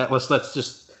 and in fact, let's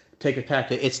just take it back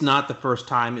to it's not the first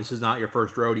time. This is not your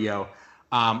first rodeo.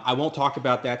 I won't talk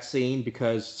about that scene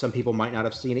because some people might not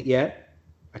have seen it yet.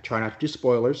 I try not to do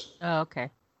spoilers. Oh, okay.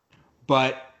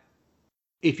 But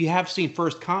if you have seen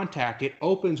First Contact, it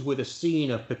opens with a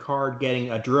scene of Picard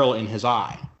getting a drill in his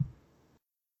eye.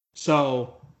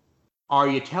 So, are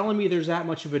you telling me there's that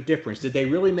much of a difference? Did they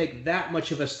really make that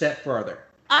much of a step further?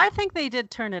 I think they did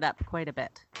turn it up quite a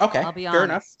bit. Okay, I'll be honest. fair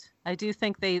enough. I do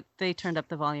think they turned up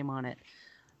the volume on it.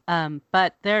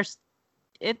 But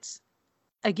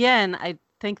again, I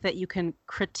think that you can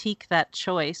critique that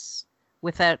choice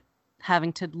without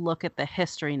having to look at the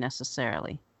history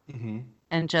necessarily.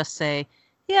 And just say,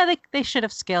 yeah, they should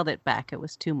have scaled it back. It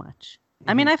was too much.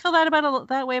 I mean, I feel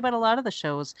that way about a lot of the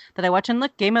shows that I watch. And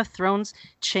look, Game of Thrones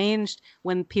changed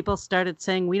when people started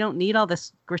saying, we don't need all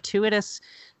this gratuitous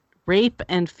rape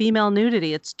and female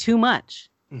nudity. It's too much.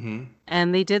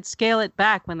 And they did scale it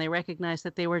back when they recognized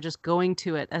that they were just going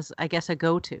to it as, I guess, a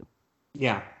go-to.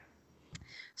 Yeah.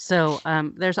 So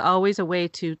there's always a way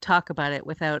to talk about it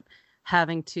without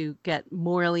having to get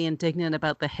morally indignant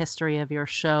about the history of your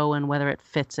show and whether it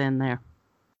fits in there.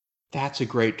 That's a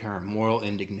great term, moral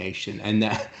indignation. And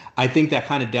that I think that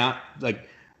kind of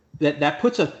that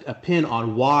puts a pin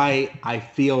on why I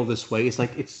feel this way. It's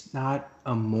like it's not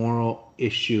a moral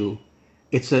issue.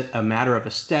 It's a matter of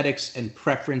aesthetics and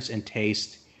preference and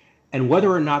taste and whether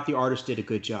or not the artist did a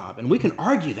good job. And we can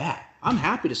argue that. I'm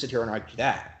happy to sit here and argue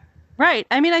that. Right.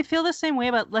 I mean, I feel the same way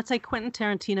about, let's say, Quentin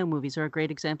Tarantino movies are a great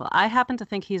example. I happen to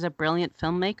think he's a brilliant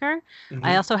filmmaker.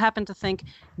 I also happen to think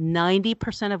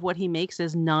 90% of what he makes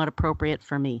is not appropriate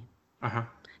for me.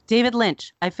 David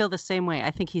Lynch, I feel the same way. I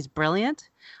think he's brilliant.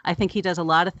 I think he does a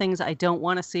lot of things I don't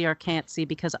want to see or can't see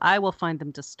because I will find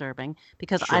them disturbing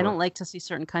because I don't like to see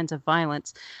certain kinds of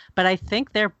violence. But I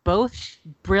think they're both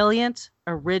brilliant,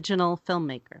 original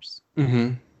filmmakers.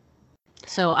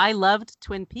 So I loved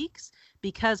Twin Peaks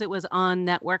because it was on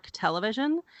network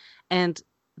television. And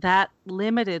that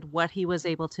limited what he was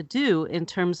able to do in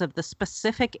terms of the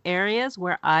specific areas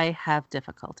where I have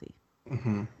difficulty.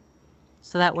 Mm-hmm.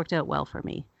 So that worked out well for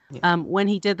me. Yeah. When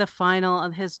he did the final,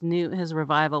 his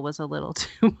revival was a little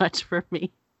too much for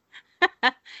me.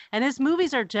 And his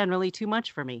movies are generally too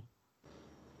much for me.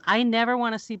 I never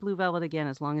want to see Blue Velvet again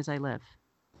as long as I live.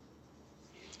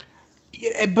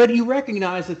 Yeah, but you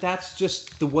recognize that that's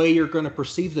just the way you're going to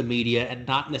perceive the media, and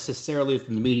not necessarily that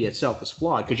the media itself is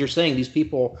flawed. Because you're saying these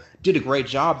people did a great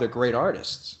job; they're great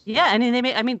artists. Yeah,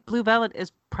 I mean, Blue Velvet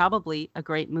is probably a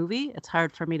great movie. It's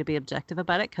hard for me to be objective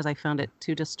about it because I found it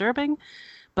too disturbing.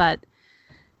 But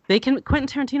Quentin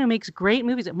Tarantino makes great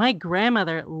movies. My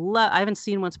grandmother, I haven't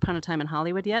seen Once Upon a Time in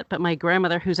Hollywood yet, but my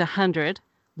grandmother, who's 100,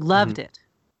 loved it.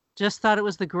 Just thought it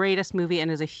was the greatest movie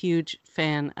and is a huge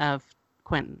fan of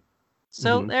Quentin.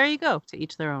 So there you go, to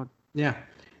each their own. Yeah.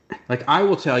 Like, I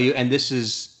will tell you, and this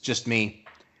is just me,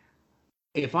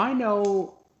 if I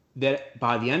know that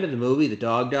by the end of the movie the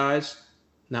dog dies,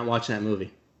 I'm not watching that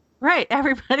movie. Right.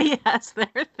 Everybody has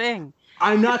their thing.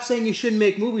 I'm not saying you shouldn't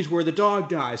make movies where the dog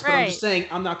dies, but I'm just saying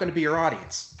I'm not going to be your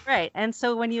audience. Right. And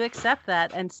so when you accept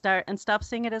that and stop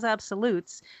seeing it as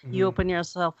absolutes, you open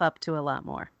yourself up to a lot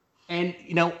more. And,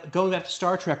 going back to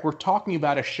Star Trek, we're talking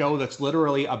about a show that's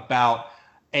literally about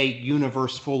a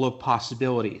universe full of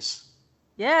possibilities.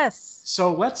 Yes.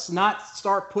 So let's not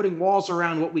start putting walls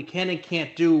around what we can and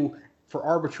can't do for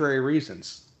arbitrary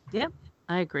reasons. Yep,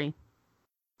 I agree.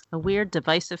 A weird,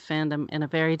 divisive fandom in a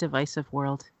very divisive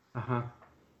world. Uh-huh.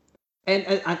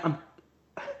 And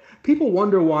people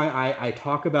wonder why I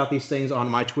talk about these things on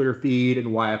my Twitter feed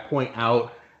and why I point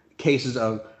out cases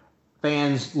of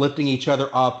fans lifting each other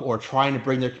up or trying to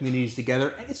bring their communities together.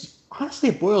 And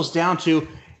it boils down to,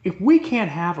 if we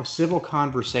can't have a civil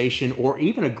conversation or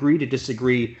even agree to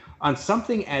disagree on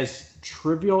something as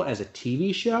trivial as a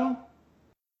TV show,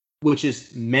 which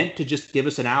is meant to just give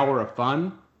us an hour of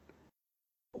fun,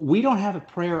 we don't have a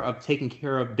prayer of taking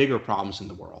care of bigger problems in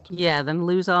the world. Yeah, then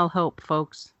lose all hope,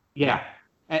 folks. Yeah.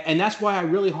 And that's why I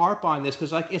really harp on this,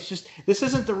 because this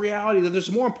isn't the reality. There's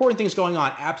more important things going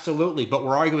on, absolutely, but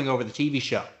we're arguing over the TV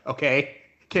show, okay?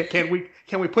 Can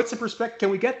we put some perspective? Can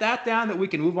we get that down that we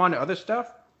can move on to other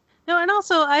stuff? No, and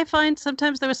also I find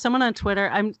sometimes there was someone on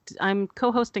Twitter. I'm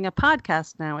co-hosting a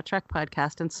podcast now, a Trek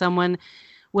podcast, and someone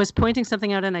was pointing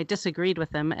something out and I disagreed with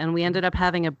them, and we ended up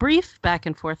having a brief back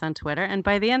and forth on Twitter. And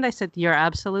by the end, I said, "You're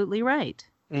absolutely right."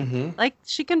 Mm-hmm. Like,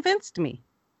 she convinced me.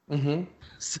 Mm-hmm.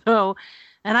 So,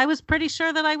 and I was pretty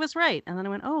sure that I was right. And then I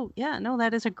went, "Oh yeah, no,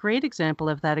 that is a great example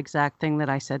of that exact thing that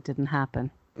I said didn't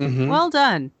happen." Mm-hmm. Well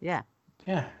done. Yeah.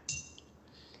 Yeah.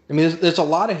 I mean, there's a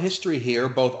lot of history here,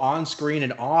 both on screen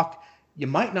and off. You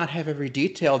might not have every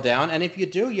detail down, and if you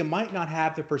do, you might not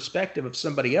have the perspective of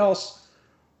somebody else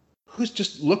who's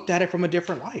just looked at it from a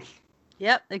different life.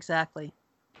 Yep, exactly.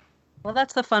 Well,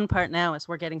 that's the fun part now, is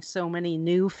we're getting so many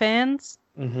new fans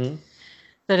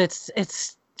that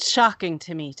it's shocking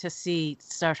to me to see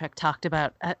Star Trek talked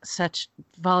about at such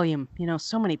volume.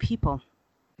 So many people.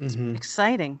 It's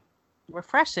exciting,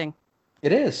 refreshing.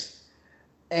 It is.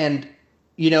 And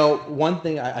one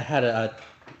thing, I had a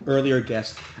earlier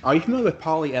guest. Are you familiar with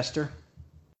Polly Esther?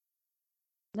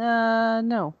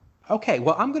 No. Okay,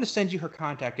 well, I'm going to send you her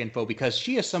contact info because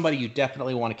she is somebody you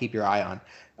definitely want to keep your eye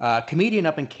on. Comedian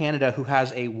up in Canada who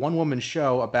has a one-woman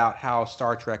show about how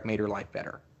Star Trek made her life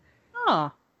better.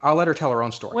 Oh. I'll let her tell her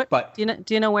own story. But do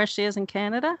you know where she is in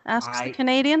Canada? Asks the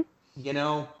Canadian.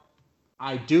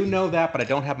 I do know that, but I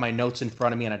don't have my notes in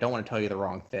front of me, and I don't want to tell you the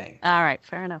wrong thing. All right,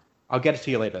 fair enough. I'll get it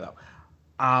to you later,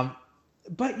 though.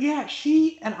 But yeah,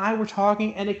 she and I were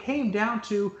talking, and it came down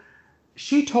to,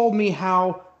 she told me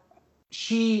how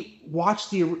she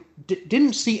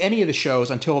didn't see any of the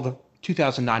shows until the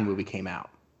 2009 movie came out.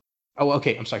 Oh,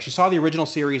 okay, I'm sorry. She saw the original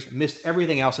series, missed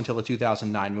everything else until the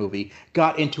 2009 movie,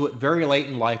 got into it very late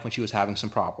in life when she was having some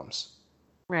problems.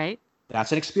 Right.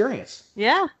 That's an experience.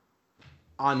 Yeah.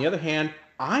 On the other hand,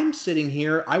 I'm sitting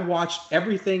here, I watched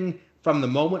everything from the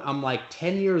moment I'm like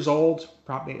 10 years old,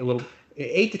 probably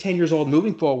 8 to 10 years old,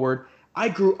 moving forward. I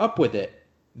grew up with it.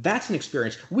 That's an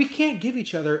experience. We can't give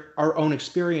each other our own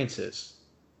experiences.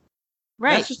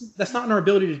 Right. That's not in our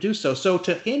ability to do so. So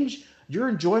to hinge your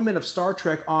enjoyment of Star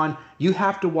Trek on, you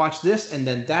have to watch this and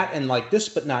then that and like this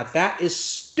but not that, is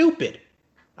stupid.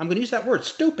 I'm going to use that word,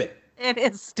 stupid. It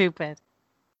is stupid.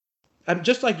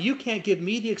 Just like you can't give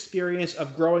me the experience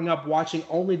of growing up watching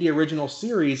only the original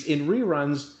series in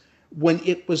reruns when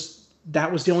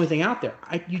that was the only thing out there.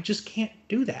 You just can't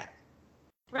do that.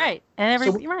 Right. And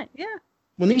right. Yeah.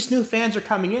 When these new fans are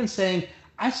coming in saying,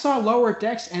 "I saw Lower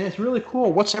Decks and it's really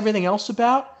cool. What's everything else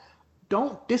about?"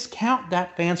 don't discount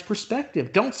that fan's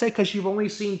perspective. Don't say because you've only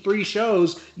seen 3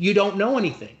 shows, you don't know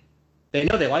anything. They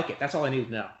know they like it. That's all I need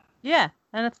to know. Yeah,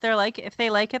 and if they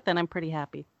like it, then I'm pretty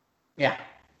happy. Yeah.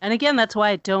 And again, that's why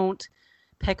I don't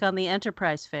pick on the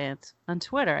Enterprise fans on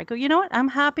Twitter. I go, you know what? I'm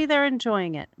happy they're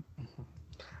enjoying it.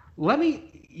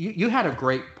 You had a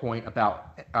great point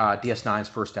about DS9's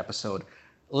first episode.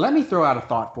 Let me throw out a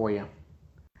thought for you.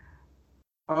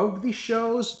 Of the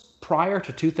shows prior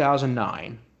to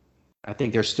 2009, I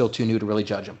think they're still too new to really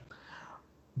judge them.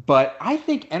 But I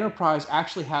think Enterprise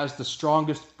actually has the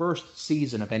strongest first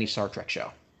season of any Star Trek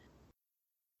show.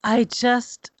 I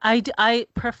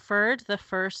preferred the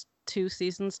first 2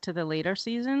 seasons to the later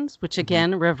seasons, which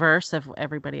again, reverse of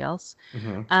everybody else.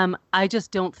 I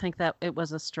just don't think that it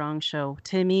was a strong show.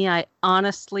 To me, I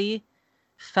honestly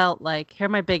felt like, here are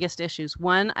my biggest issues.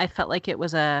 One, I felt like it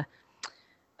was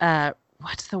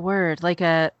what's the word? Like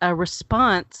a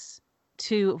response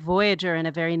to Voyager in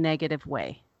a very negative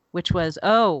way, which was,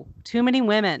 oh, too many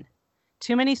women.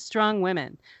 Too many strong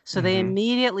women. So they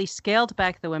immediately scaled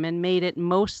back the women, made it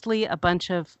mostly a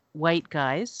bunch of white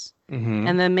guys.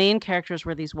 And the main characters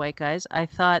were these white guys. I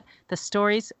thought the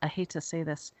stories, I hate to say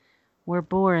this, were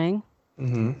boring.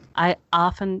 I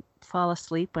often fall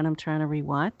asleep when I'm trying to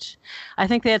rewatch. I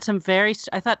think they had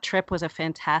I thought Trip was a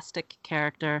fantastic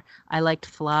character. I liked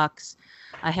Phlox.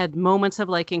 I had moments of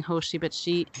liking Hoshi, but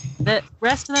the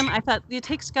rest of them, I thought, you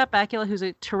take Scott Bakula, who's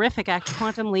a terrific actor,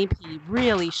 Quantum Leap, he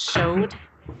really showed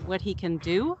what he can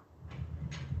do.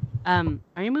 Are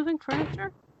you moving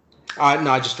furniture? No,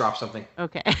 I just dropped something.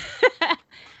 Okay.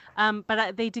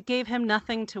 But they gave him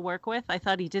nothing to work with. I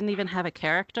thought he didn't even have a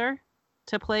character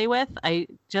to play with. He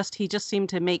just seemed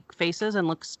to make faces and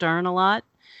look stern a lot.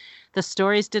 The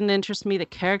stories didn't interest me. The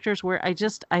characters were,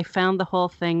 I found the whole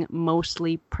thing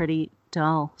mostly pretty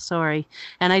dull. Sorry.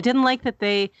 And I didn't like that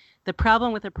the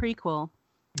problem with a prequel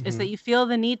is that you feel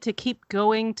the need to keep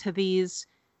going to these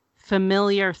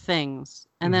familiar things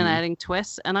and then adding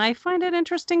twists. And I find it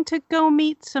interesting to go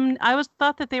meet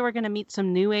thought that they were going to meet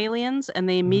some new aliens, and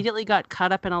they immediately got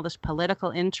caught up in all this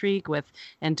political intrigue with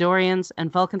Andorians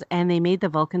and Vulcans, and they made the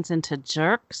Vulcans into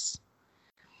jerks.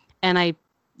 And I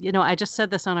just said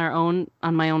this on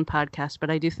my own podcast, but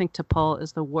I do think T'Pol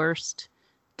is the worst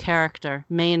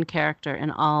main character in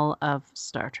all of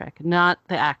Star Trek, not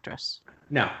the actress.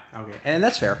 No, okay, and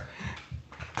that's fair.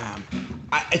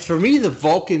 For me, the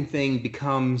Vulcan thing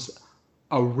becomes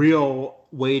a real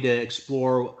way to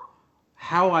explore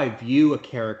how I view a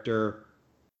character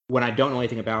when I don't know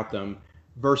anything about them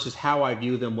versus how I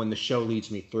view them when the show leads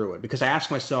me through it. Because I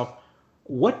ask myself,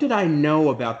 what did I know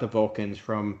about the Vulcans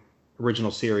from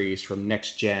original series, from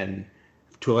Next Gen,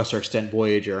 to a lesser extent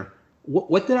Voyager?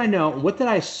 What did I know? What did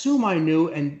I assume I knew?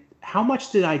 And how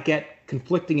much did I get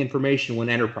conflicting information when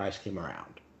Enterprise came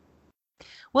around?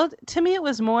 Well, to me, it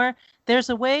was more, there's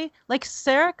a way, like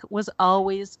Sarek was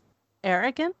always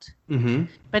arrogant,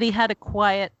 but he had a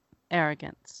quiet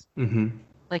arrogance,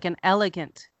 like an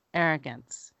elegant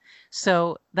arrogance.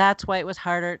 So that's why it was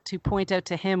harder to point out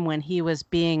to him when he was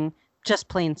being just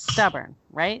plain stubborn,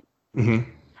 right?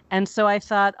 And so I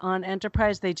thought on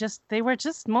Enterprise, they were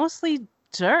just mostly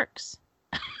jerks.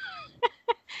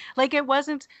 Like it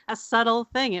wasn't a subtle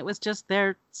thing. It was just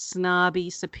their snobby,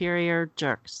 superior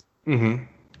jerks.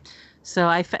 So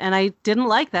I didn't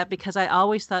like that because I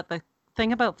always thought the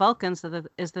thing about Vulcans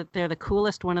is that they're the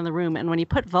coolest one in the room. And when you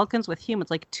put Vulcans with humans,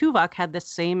 like Tuvok had the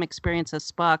same experience as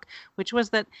Spock, which was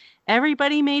that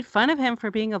everybody made fun of him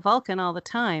for being a Vulcan all the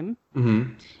time.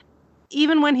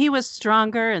 Even when he was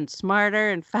stronger and smarter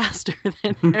and faster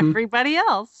than everybody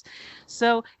else.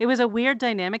 So it was a weird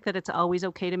dynamic that it's always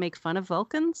okay to make fun of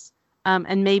Vulcans.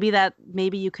 And maybe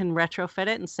you can retrofit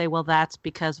it and say, well, that's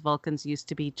because Vulcans used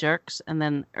to be jerks and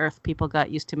then Earth people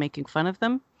got used to making fun of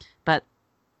them. But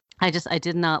I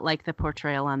did not like the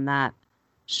portrayal on that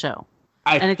show.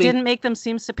 It didn't make them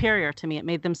seem superior to me. It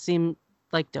made them seem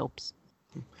like dopes.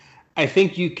 I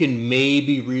think you can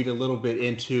maybe read a little bit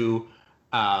into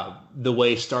the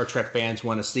way Star Trek fans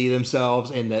want to see themselves,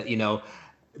 and that,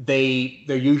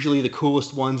 they're usually the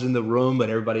coolest ones in the room, but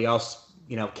everybody else,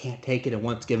 can't take it and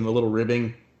wants to give them a little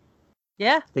ribbing.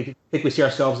 Yeah. Think we see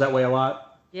ourselves that way a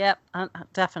lot? Yep,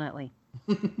 definitely.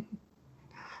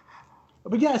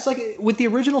 But yeah, it's like with the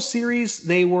original series,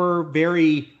 they were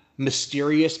very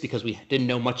mysterious because we didn't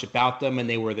know much about them, and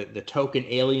they were the token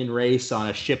alien race on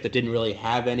a ship that didn't really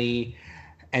have any.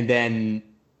 And then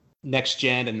Next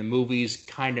Gen and the movies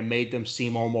kind of made them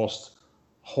seem almost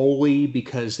holy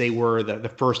because they were the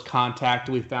first contact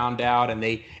we found out,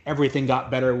 and everything got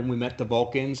better when we met the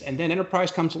Vulcans. And then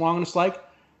Enterprise comes along and it's like,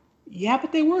 yeah,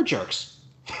 but they were jerks.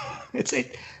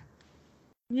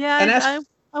 Yeah, And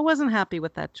I wasn't happy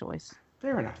with that choice.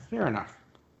 fair enough.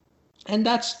 And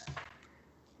that's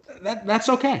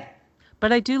okay.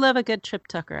 But I do love a good Trip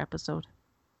Tucker episode.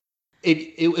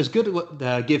 It was good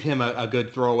to give him a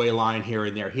good throwaway line here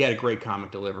and there. He had a great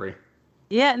comic delivery.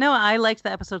 Yeah, no, I liked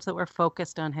the episodes that were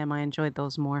focused on him. I enjoyed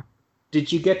those more.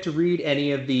 Did you get to read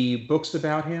any of the books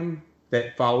about him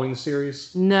that following the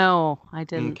series? No, I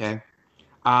didn't. Okay.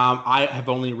 I have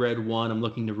only read one. I'm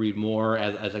looking to read more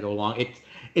as I go along.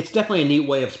 It's definitely a neat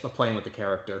way of playing with the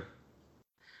character.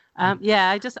 Yeah,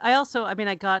 I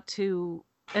got to,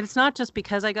 and it's not just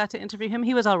because I got to interview him.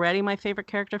 He was already my favorite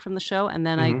character from the show. And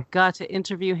then I got to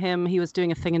interview him. He was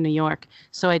doing a thing in New York.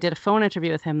 So I did a phone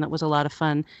interview with him that was a lot of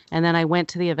fun. And then I went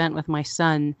to the event with my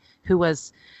son, who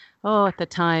was, at the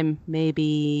time,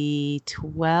 maybe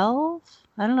 12.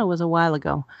 I don't know, it was a while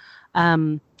ago.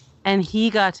 And he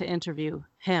got to interview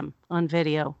him on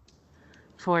video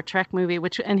for Trek Movie,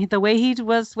 the way he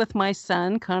was with my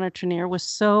son, Connor Trenier, was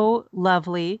so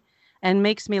lovely and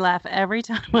makes me laugh every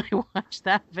time I watch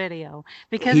that video,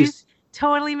 because he's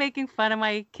totally making fun of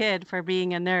my kid for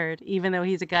being a nerd, even though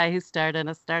he's a guy who starred in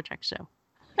a Star Trek show.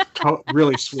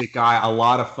 Really sweet guy, a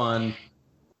lot of fun.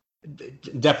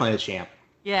 Definitely a champ.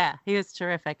 Yeah, he was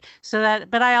terrific.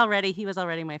 He was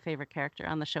already my favorite character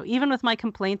on the show, even with my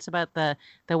complaints about the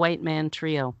white man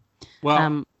trio.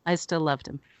 Well, I still loved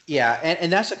him. Yeah,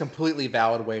 and that's a completely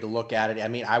valid way to look at it. I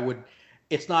mean,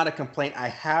 it's not a complaint I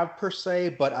have per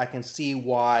se, but I can see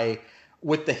why,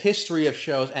 with the history of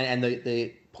shows and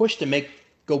the push to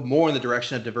go more in the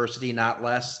direction of diversity, not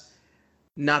less,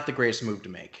 not the greatest move to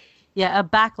make. Yeah, a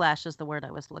backlash is the word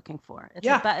I was looking for.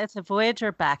 It's a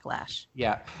Voyager backlash.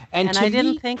 Yeah. And I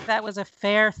didn't think that was a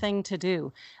fair thing to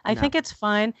do. I think it's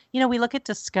fine. We look at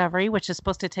Discovery, which is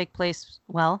supposed to take place,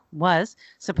 was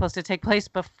supposed to take place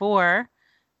before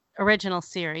original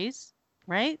series,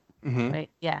 right? Mm-hmm. Right,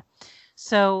 yeah.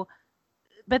 So,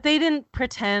 but they didn't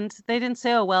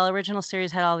say, original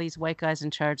series had all these white guys in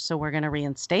charge, so we're going to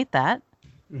reinstate that.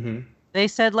 Mm-hmm. They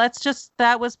said,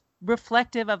 that was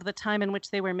reflective of the time in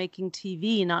which they were making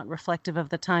TV, not reflective of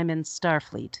the time in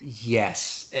Starfleet.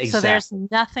 Yes, exactly. So there's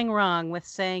nothing wrong with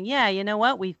saying, yeah, you know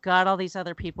what? We've got all these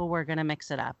other people. We're going to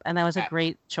mix it up. And that was a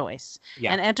great choice.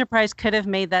 Yeah. And Enterprise could have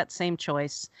made that same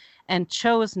choice and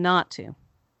chose not to.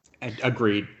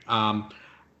 Agreed.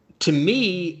 To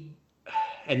me,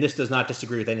 and this does not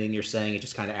disagree with anything you're saying, it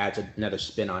just kind of adds another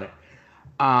spin on it.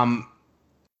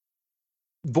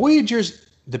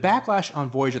 The backlash on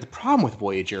Voyager, the problem with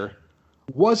Voyager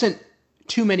wasn't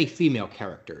too many female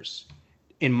characters,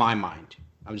 in my mind.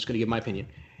 I'm just going to give my opinion.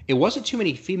 It wasn't too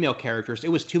many female characters. It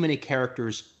was too many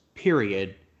characters,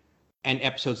 period, and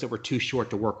episodes that were too short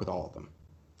to work with all of them.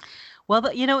 Well,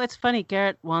 it's funny.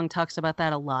 Garrett Wang talks about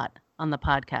that a lot on the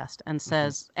podcast and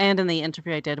says, and in the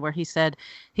interview I did, where he said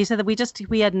that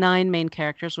we had 9 main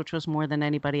characters, which was more than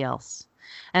anybody else.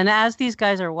 And as these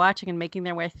guys are watching and making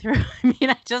their way through,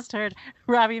 I just heard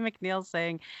Robbie McNeil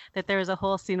saying that there was a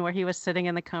whole scene where he was sitting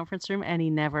in the conference room and he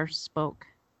never spoke.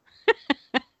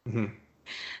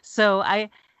 So I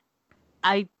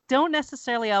don't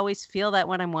necessarily always feel that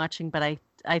when I'm watching, but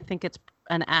I think it's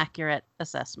an accurate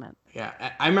assessment.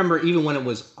 Yeah, I remember even when it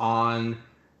was on,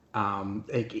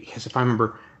 because if I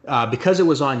remember, because it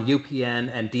was on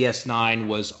UPN and DS9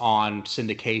 was on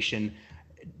syndication,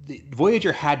 the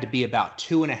Voyager had to be about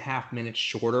 2.5 minutes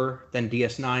shorter than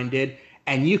DS9 did,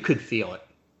 and you could feel it.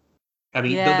 I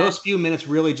mean, those few minutes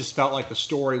really just felt like the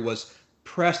story was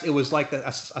pressed. It was like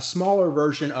a smaller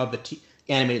version of the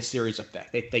animated series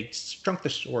effect. They shrunk the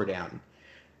story down.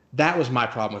 That was my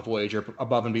problem with Voyager,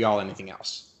 above and beyond anything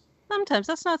else. Sometimes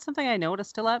that's not something I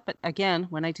noticed a lot, but again,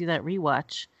 when I do that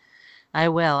rewatch, I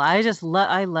will.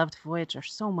 I loved Voyager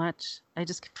so much.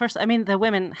 The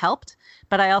women helped,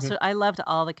 but I loved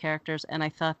all the characters, and I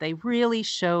thought they really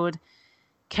showed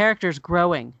characters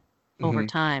growing over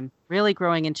time, really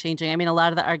growing and changing. I mean, a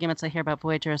lot of the arguments I hear about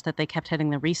Voyager is that they kept hitting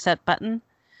the reset button,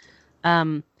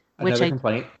 which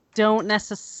I don't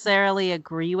necessarily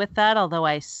agree with that, although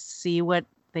I see what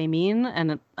they mean,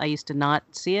 and I used to not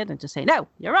see it and just say, no,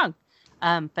 you're wrong.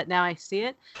 But now I see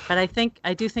it. But I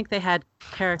do think they had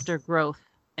character growth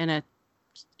in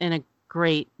a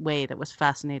great way that was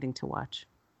fascinating to watch.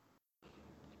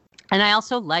 And I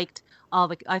also liked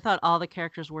I thought all the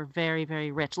characters were very,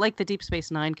 very rich. Like the Deep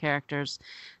Space Nine characters,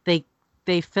 they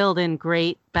filled in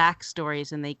great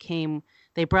backstories, and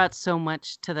they brought so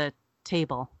much to the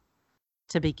table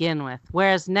to begin with.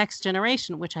 Whereas Next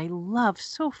Generation, which I love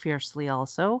so fiercely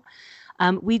also,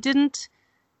 we didn't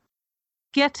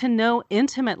get to know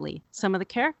intimately some of the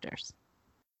characters,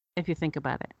 if you think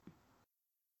about it.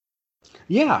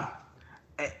 Yeah.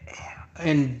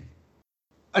 And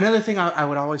Another thing I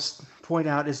would always point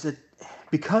out is that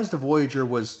because the Voyager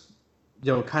was,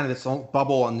 kind of this own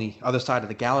bubble on the other side of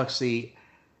the galaxy,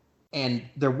 and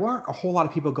there weren't a whole lot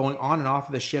of people going on and off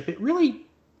of the ship,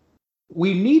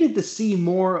 we needed to see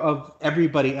more of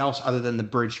everybody else other than the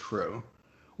bridge crew,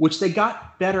 which they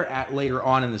got better at later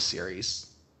on in the series.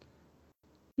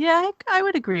 Yeah, I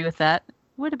would agree with that. It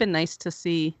would have been nice to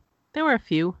see. There were a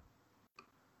few.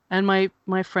 And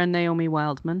my friend Naomi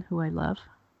Wildman, who I love.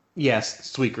 Yes,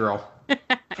 sweet girl.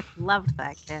 I loved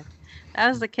that kid. That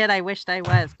was the kid I wished I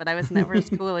was, but I was never as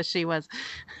cool as she was.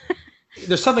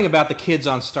 There's something about the kids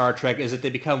on Star Trek is that they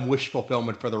become wish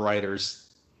fulfillment for the writers.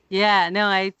 Yeah, no,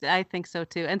 I think so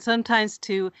too. And sometimes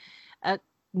too,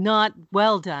 not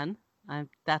well done.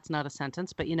 That's not a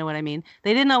sentence, but you know what I mean.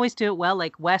 They didn't always do it well.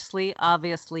 Like Wesley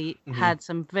obviously had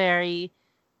some very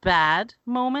bad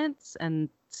moments and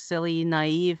silly,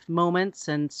 naive moments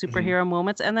and superhero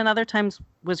moments. And then other times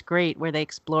was great where they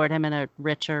explored him in a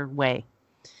richer way.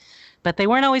 But they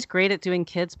weren't always great at doing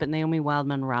kids, but Naomi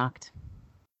Wildman rocked.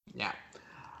 Yeah.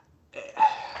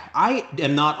 I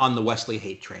am not on the Wesley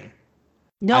hate train.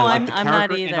 No, I'm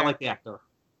not either. And I like the actor.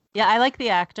 Yeah, I like the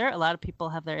actor. A lot of people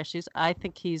have their issues. I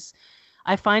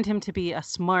find him to be a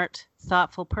smart,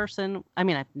 thoughtful person. I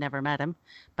mean, I've never met him,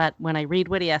 but when I read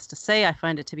what he has to say, I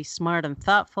find it to be smart and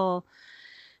thoughtful.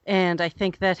 And I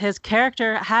think that his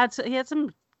character had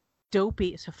some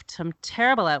dopey, some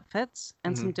terrible outfits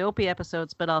and some dopey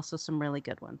episodes, but also some really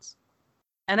good ones.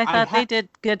 And I thought they did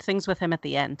good things with him at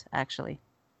the end, actually.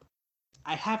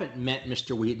 I haven't met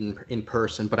Mr. Wheaton in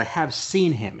person, but I have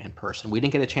seen him in person. We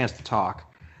didn't get a chance to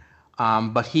talk.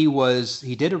 But he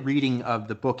did a reading of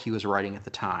the book he was writing at the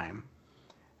time.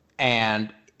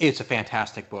 And it's a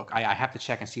fantastic book. I have to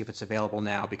check and see if it's available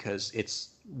now, because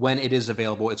when it is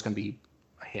available, it's going to be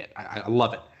a hit. I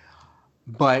love it.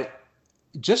 But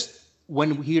just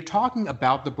when we were talking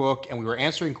about the book and we were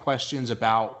answering questions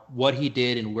about what he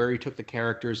did and where he took the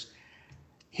characters,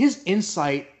 his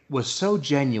insight was so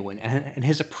genuine, and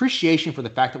his appreciation for the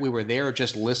fact that we were there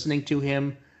just listening to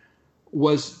him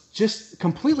was just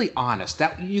completely honest.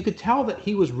 That you could tell that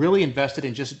he was really invested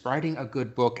in just writing a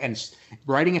good book and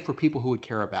writing it for people who would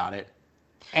care about it.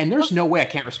 And there's no way I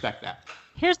can't respect that.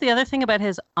 Here's the other thing about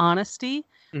his honesty.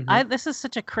 This is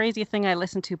such a crazy thing I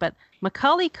listen to, but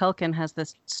Macaulay Culkin has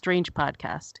this strange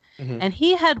podcast, and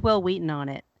he had Will Wheaton on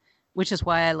it, which is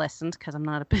why I listened, because I'm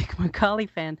not a big Macaulay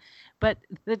fan. But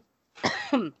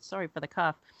sorry for the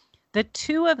cough. The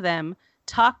two of them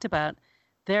talked about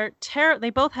they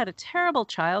both had a terrible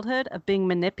childhood of being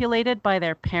manipulated by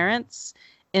their parents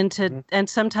into and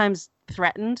sometimes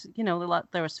threatened,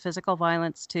 there was physical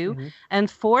violence too, and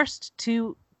forced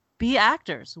to be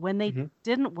actors when they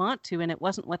didn't want to, and it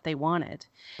wasn't what they wanted.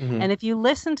 And if you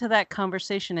listen to that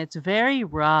conversation, it's very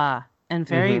raw and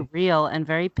very real and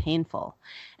very painful.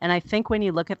 And I think when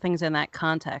you look at things in that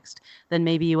context, then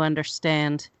maybe you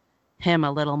understand him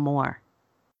a little more.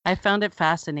 I found it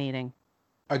fascinating.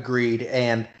 Agreed.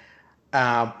 And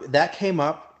that came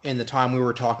up in the time we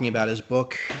were talking about his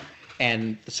book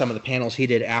and some of the panels he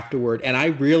did afterward. And I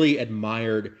really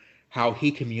admired how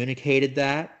he communicated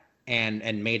that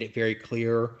and made it very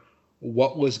clear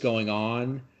what was going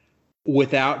on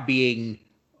without being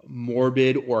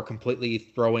morbid or completely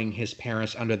throwing his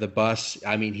parents under the bus.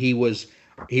 I mean, he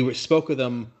spoke of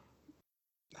them.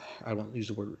 I won't use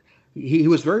the word. He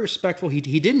was very respectful. He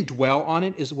didn't dwell on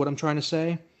it, is what I'm trying to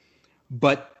say.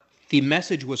 But the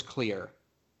message was clear.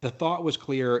 The thought was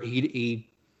clear.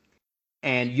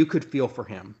 And you could feel for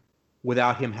him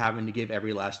without him having to give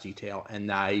every last detail. And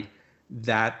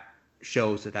that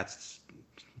shows that's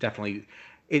definitely,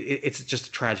 it's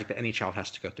just tragic that any child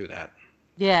has to go through that.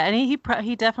 Yeah, and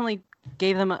he definitely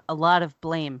gave them a lot of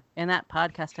blame in that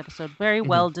podcast episode. Very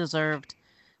well-deserved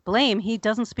blame. He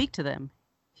doesn't speak to them.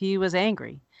 He was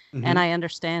angry. And I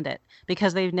understand it,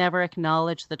 because they've never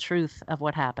acknowledged the truth of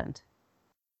what happened.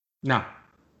 No.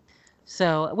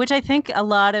 So, which I think a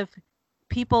lot of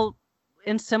people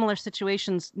in similar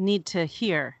situations need to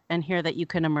hear, and hear that you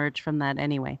can emerge from that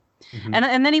anyway.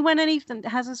 And then he went and he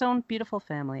has his own beautiful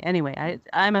family. Anyway,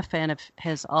 I'm a fan of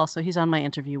his also. He's on my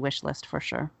interview wish list for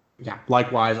sure. Yeah,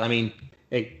 likewise. I mean,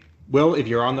 hey, Will, if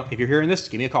you're hearing this,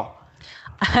 give me a call.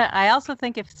 I also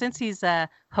think since he's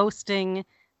hosting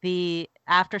the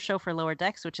after show for Lower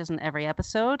Decks, which isn't every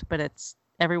episode, but it's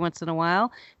every once in a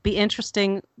while, be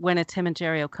interesting when it's him and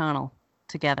Jerry O'Connell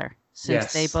together,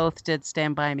 since they both did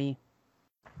Stand By Me.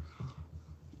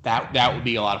 That would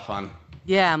be a lot of fun.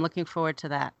 Yeah, I'm looking forward to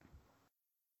that.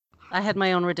 I had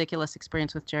my own ridiculous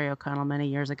experience with Jerry O'Connell many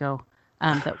years ago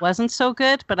that wasn't so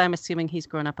good, but I'm assuming he's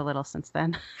grown up a little since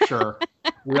then. Sure.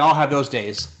 We all have those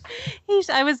days.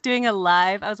 I was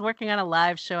working on a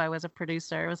live show. I was a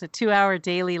producer. It was a 2-hour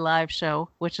daily live show,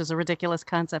 which is a ridiculous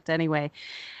concept anyway.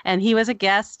 And he was a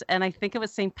guest, and I think it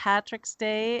was St. Patrick's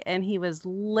Day, and he was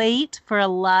late for a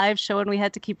live show, and we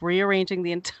had to keep rearranging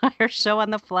the entire show on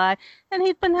the fly. And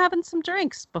he'd been having some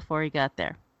drinks before he got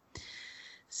there.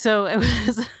 So it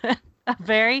was a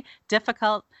very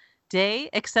difficult day,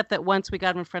 except that once we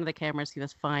got him in front of the cameras, he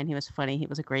was fine. He was funny. He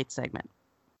was a great segment.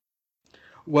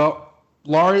 Well,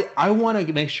 Laurie, I want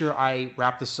to make sure I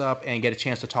wrap this up and get a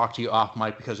chance to talk to you off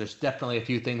mic because there's definitely a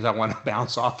few things I want to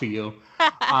bounce off of you.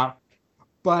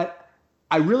 But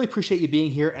I really appreciate you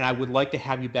being here, and I would like to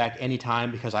have you back anytime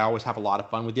because I always have a lot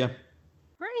of fun with you.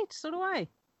 Great. So do I.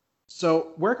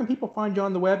 So where can people find you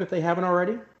on the web if they haven't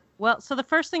already? Well, so the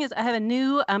first thing is I have a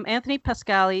new Anthony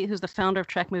Pascali, who's the founder of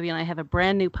Trek Movie, and I have a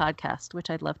brand new podcast, which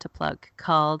I'd love to plug,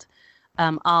 called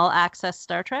All Access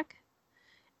Star Trek.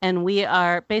 And we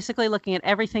are basically looking at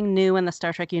everything new in the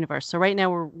Star Trek universe. So right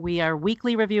now we are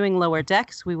weekly reviewing Lower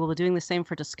Decks. We will be doing the same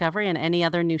for Discovery and any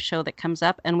other new show that comes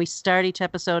up. And we start each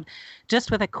episode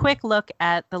just with a quick look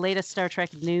at the latest Star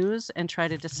Trek news and try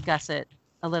to discuss it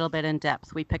a little bit in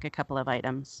depth. We pick a couple of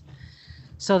items.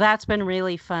 So that's been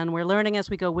really fun. We're learning as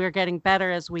we go. We're getting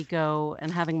better as we go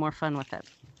and having more fun with it.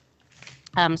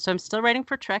 So I'm still writing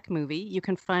for Trek Movie. You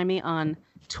can find me on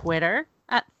Twitter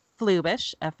at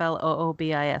Floobish,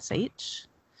 Floobish.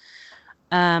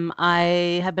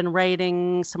 I have been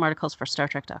writing some articles for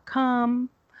StarTrek.com.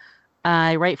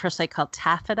 I write for a site called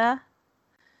Taffeta.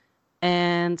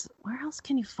 And where else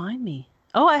can you find me?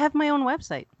 Oh, I have my own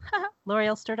website,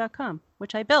 LaurieElster.com,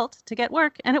 which I built to get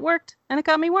work, and it worked, and it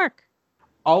got me work.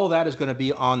 All of that is going to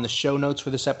be on the show notes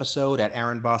for this episode at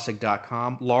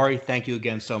AaronBossig.com. Laurie, thank you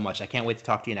again so much. I can't wait to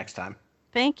talk to you next time.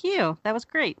 Thank you. That was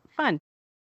great. Fun.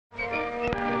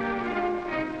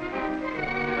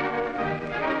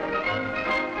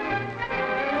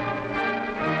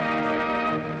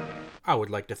 I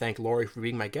would like to thank Laurie for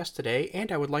being my guest today,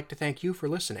 and I would like to thank you for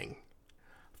listening.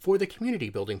 For the community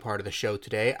building part of the show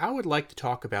today, I would like to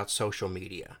talk about social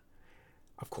media.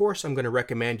 Of course, I'm going to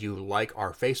recommend you like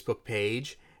our Facebook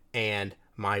page and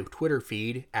my Twitter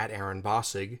feed at Aaron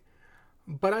Bossig,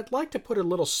 but I'd like to put a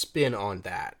little spin on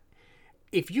that.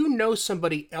 If you know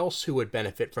somebody else who would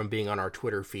benefit from being on our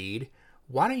Twitter feed,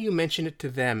 why don't you mention it to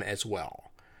them as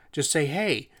well? Just say,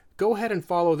 hey, go ahead and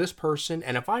follow this person,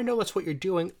 and if I know that's what you're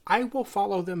doing, I will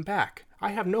follow them back.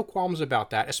 I have no qualms about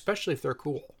that, especially if they're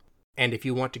cool. And if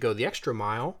you want to go the extra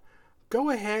mile, go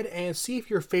ahead and see if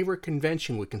your favorite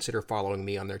convention would consider following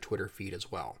me on their Twitter feed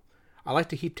as well. I like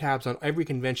to keep tabs on every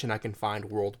convention I can find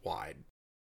worldwide.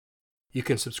 You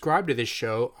can subscribe to this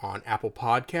show on Apple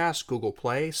Podcasts, Google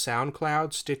Play,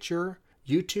 SoundCloud, Stitcher,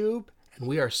 YouTube, and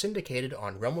we are syndicated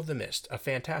on Realm of the Mist, a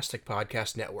fantastic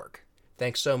podcast network.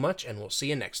 Thanks so much, and we'll see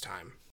you next time.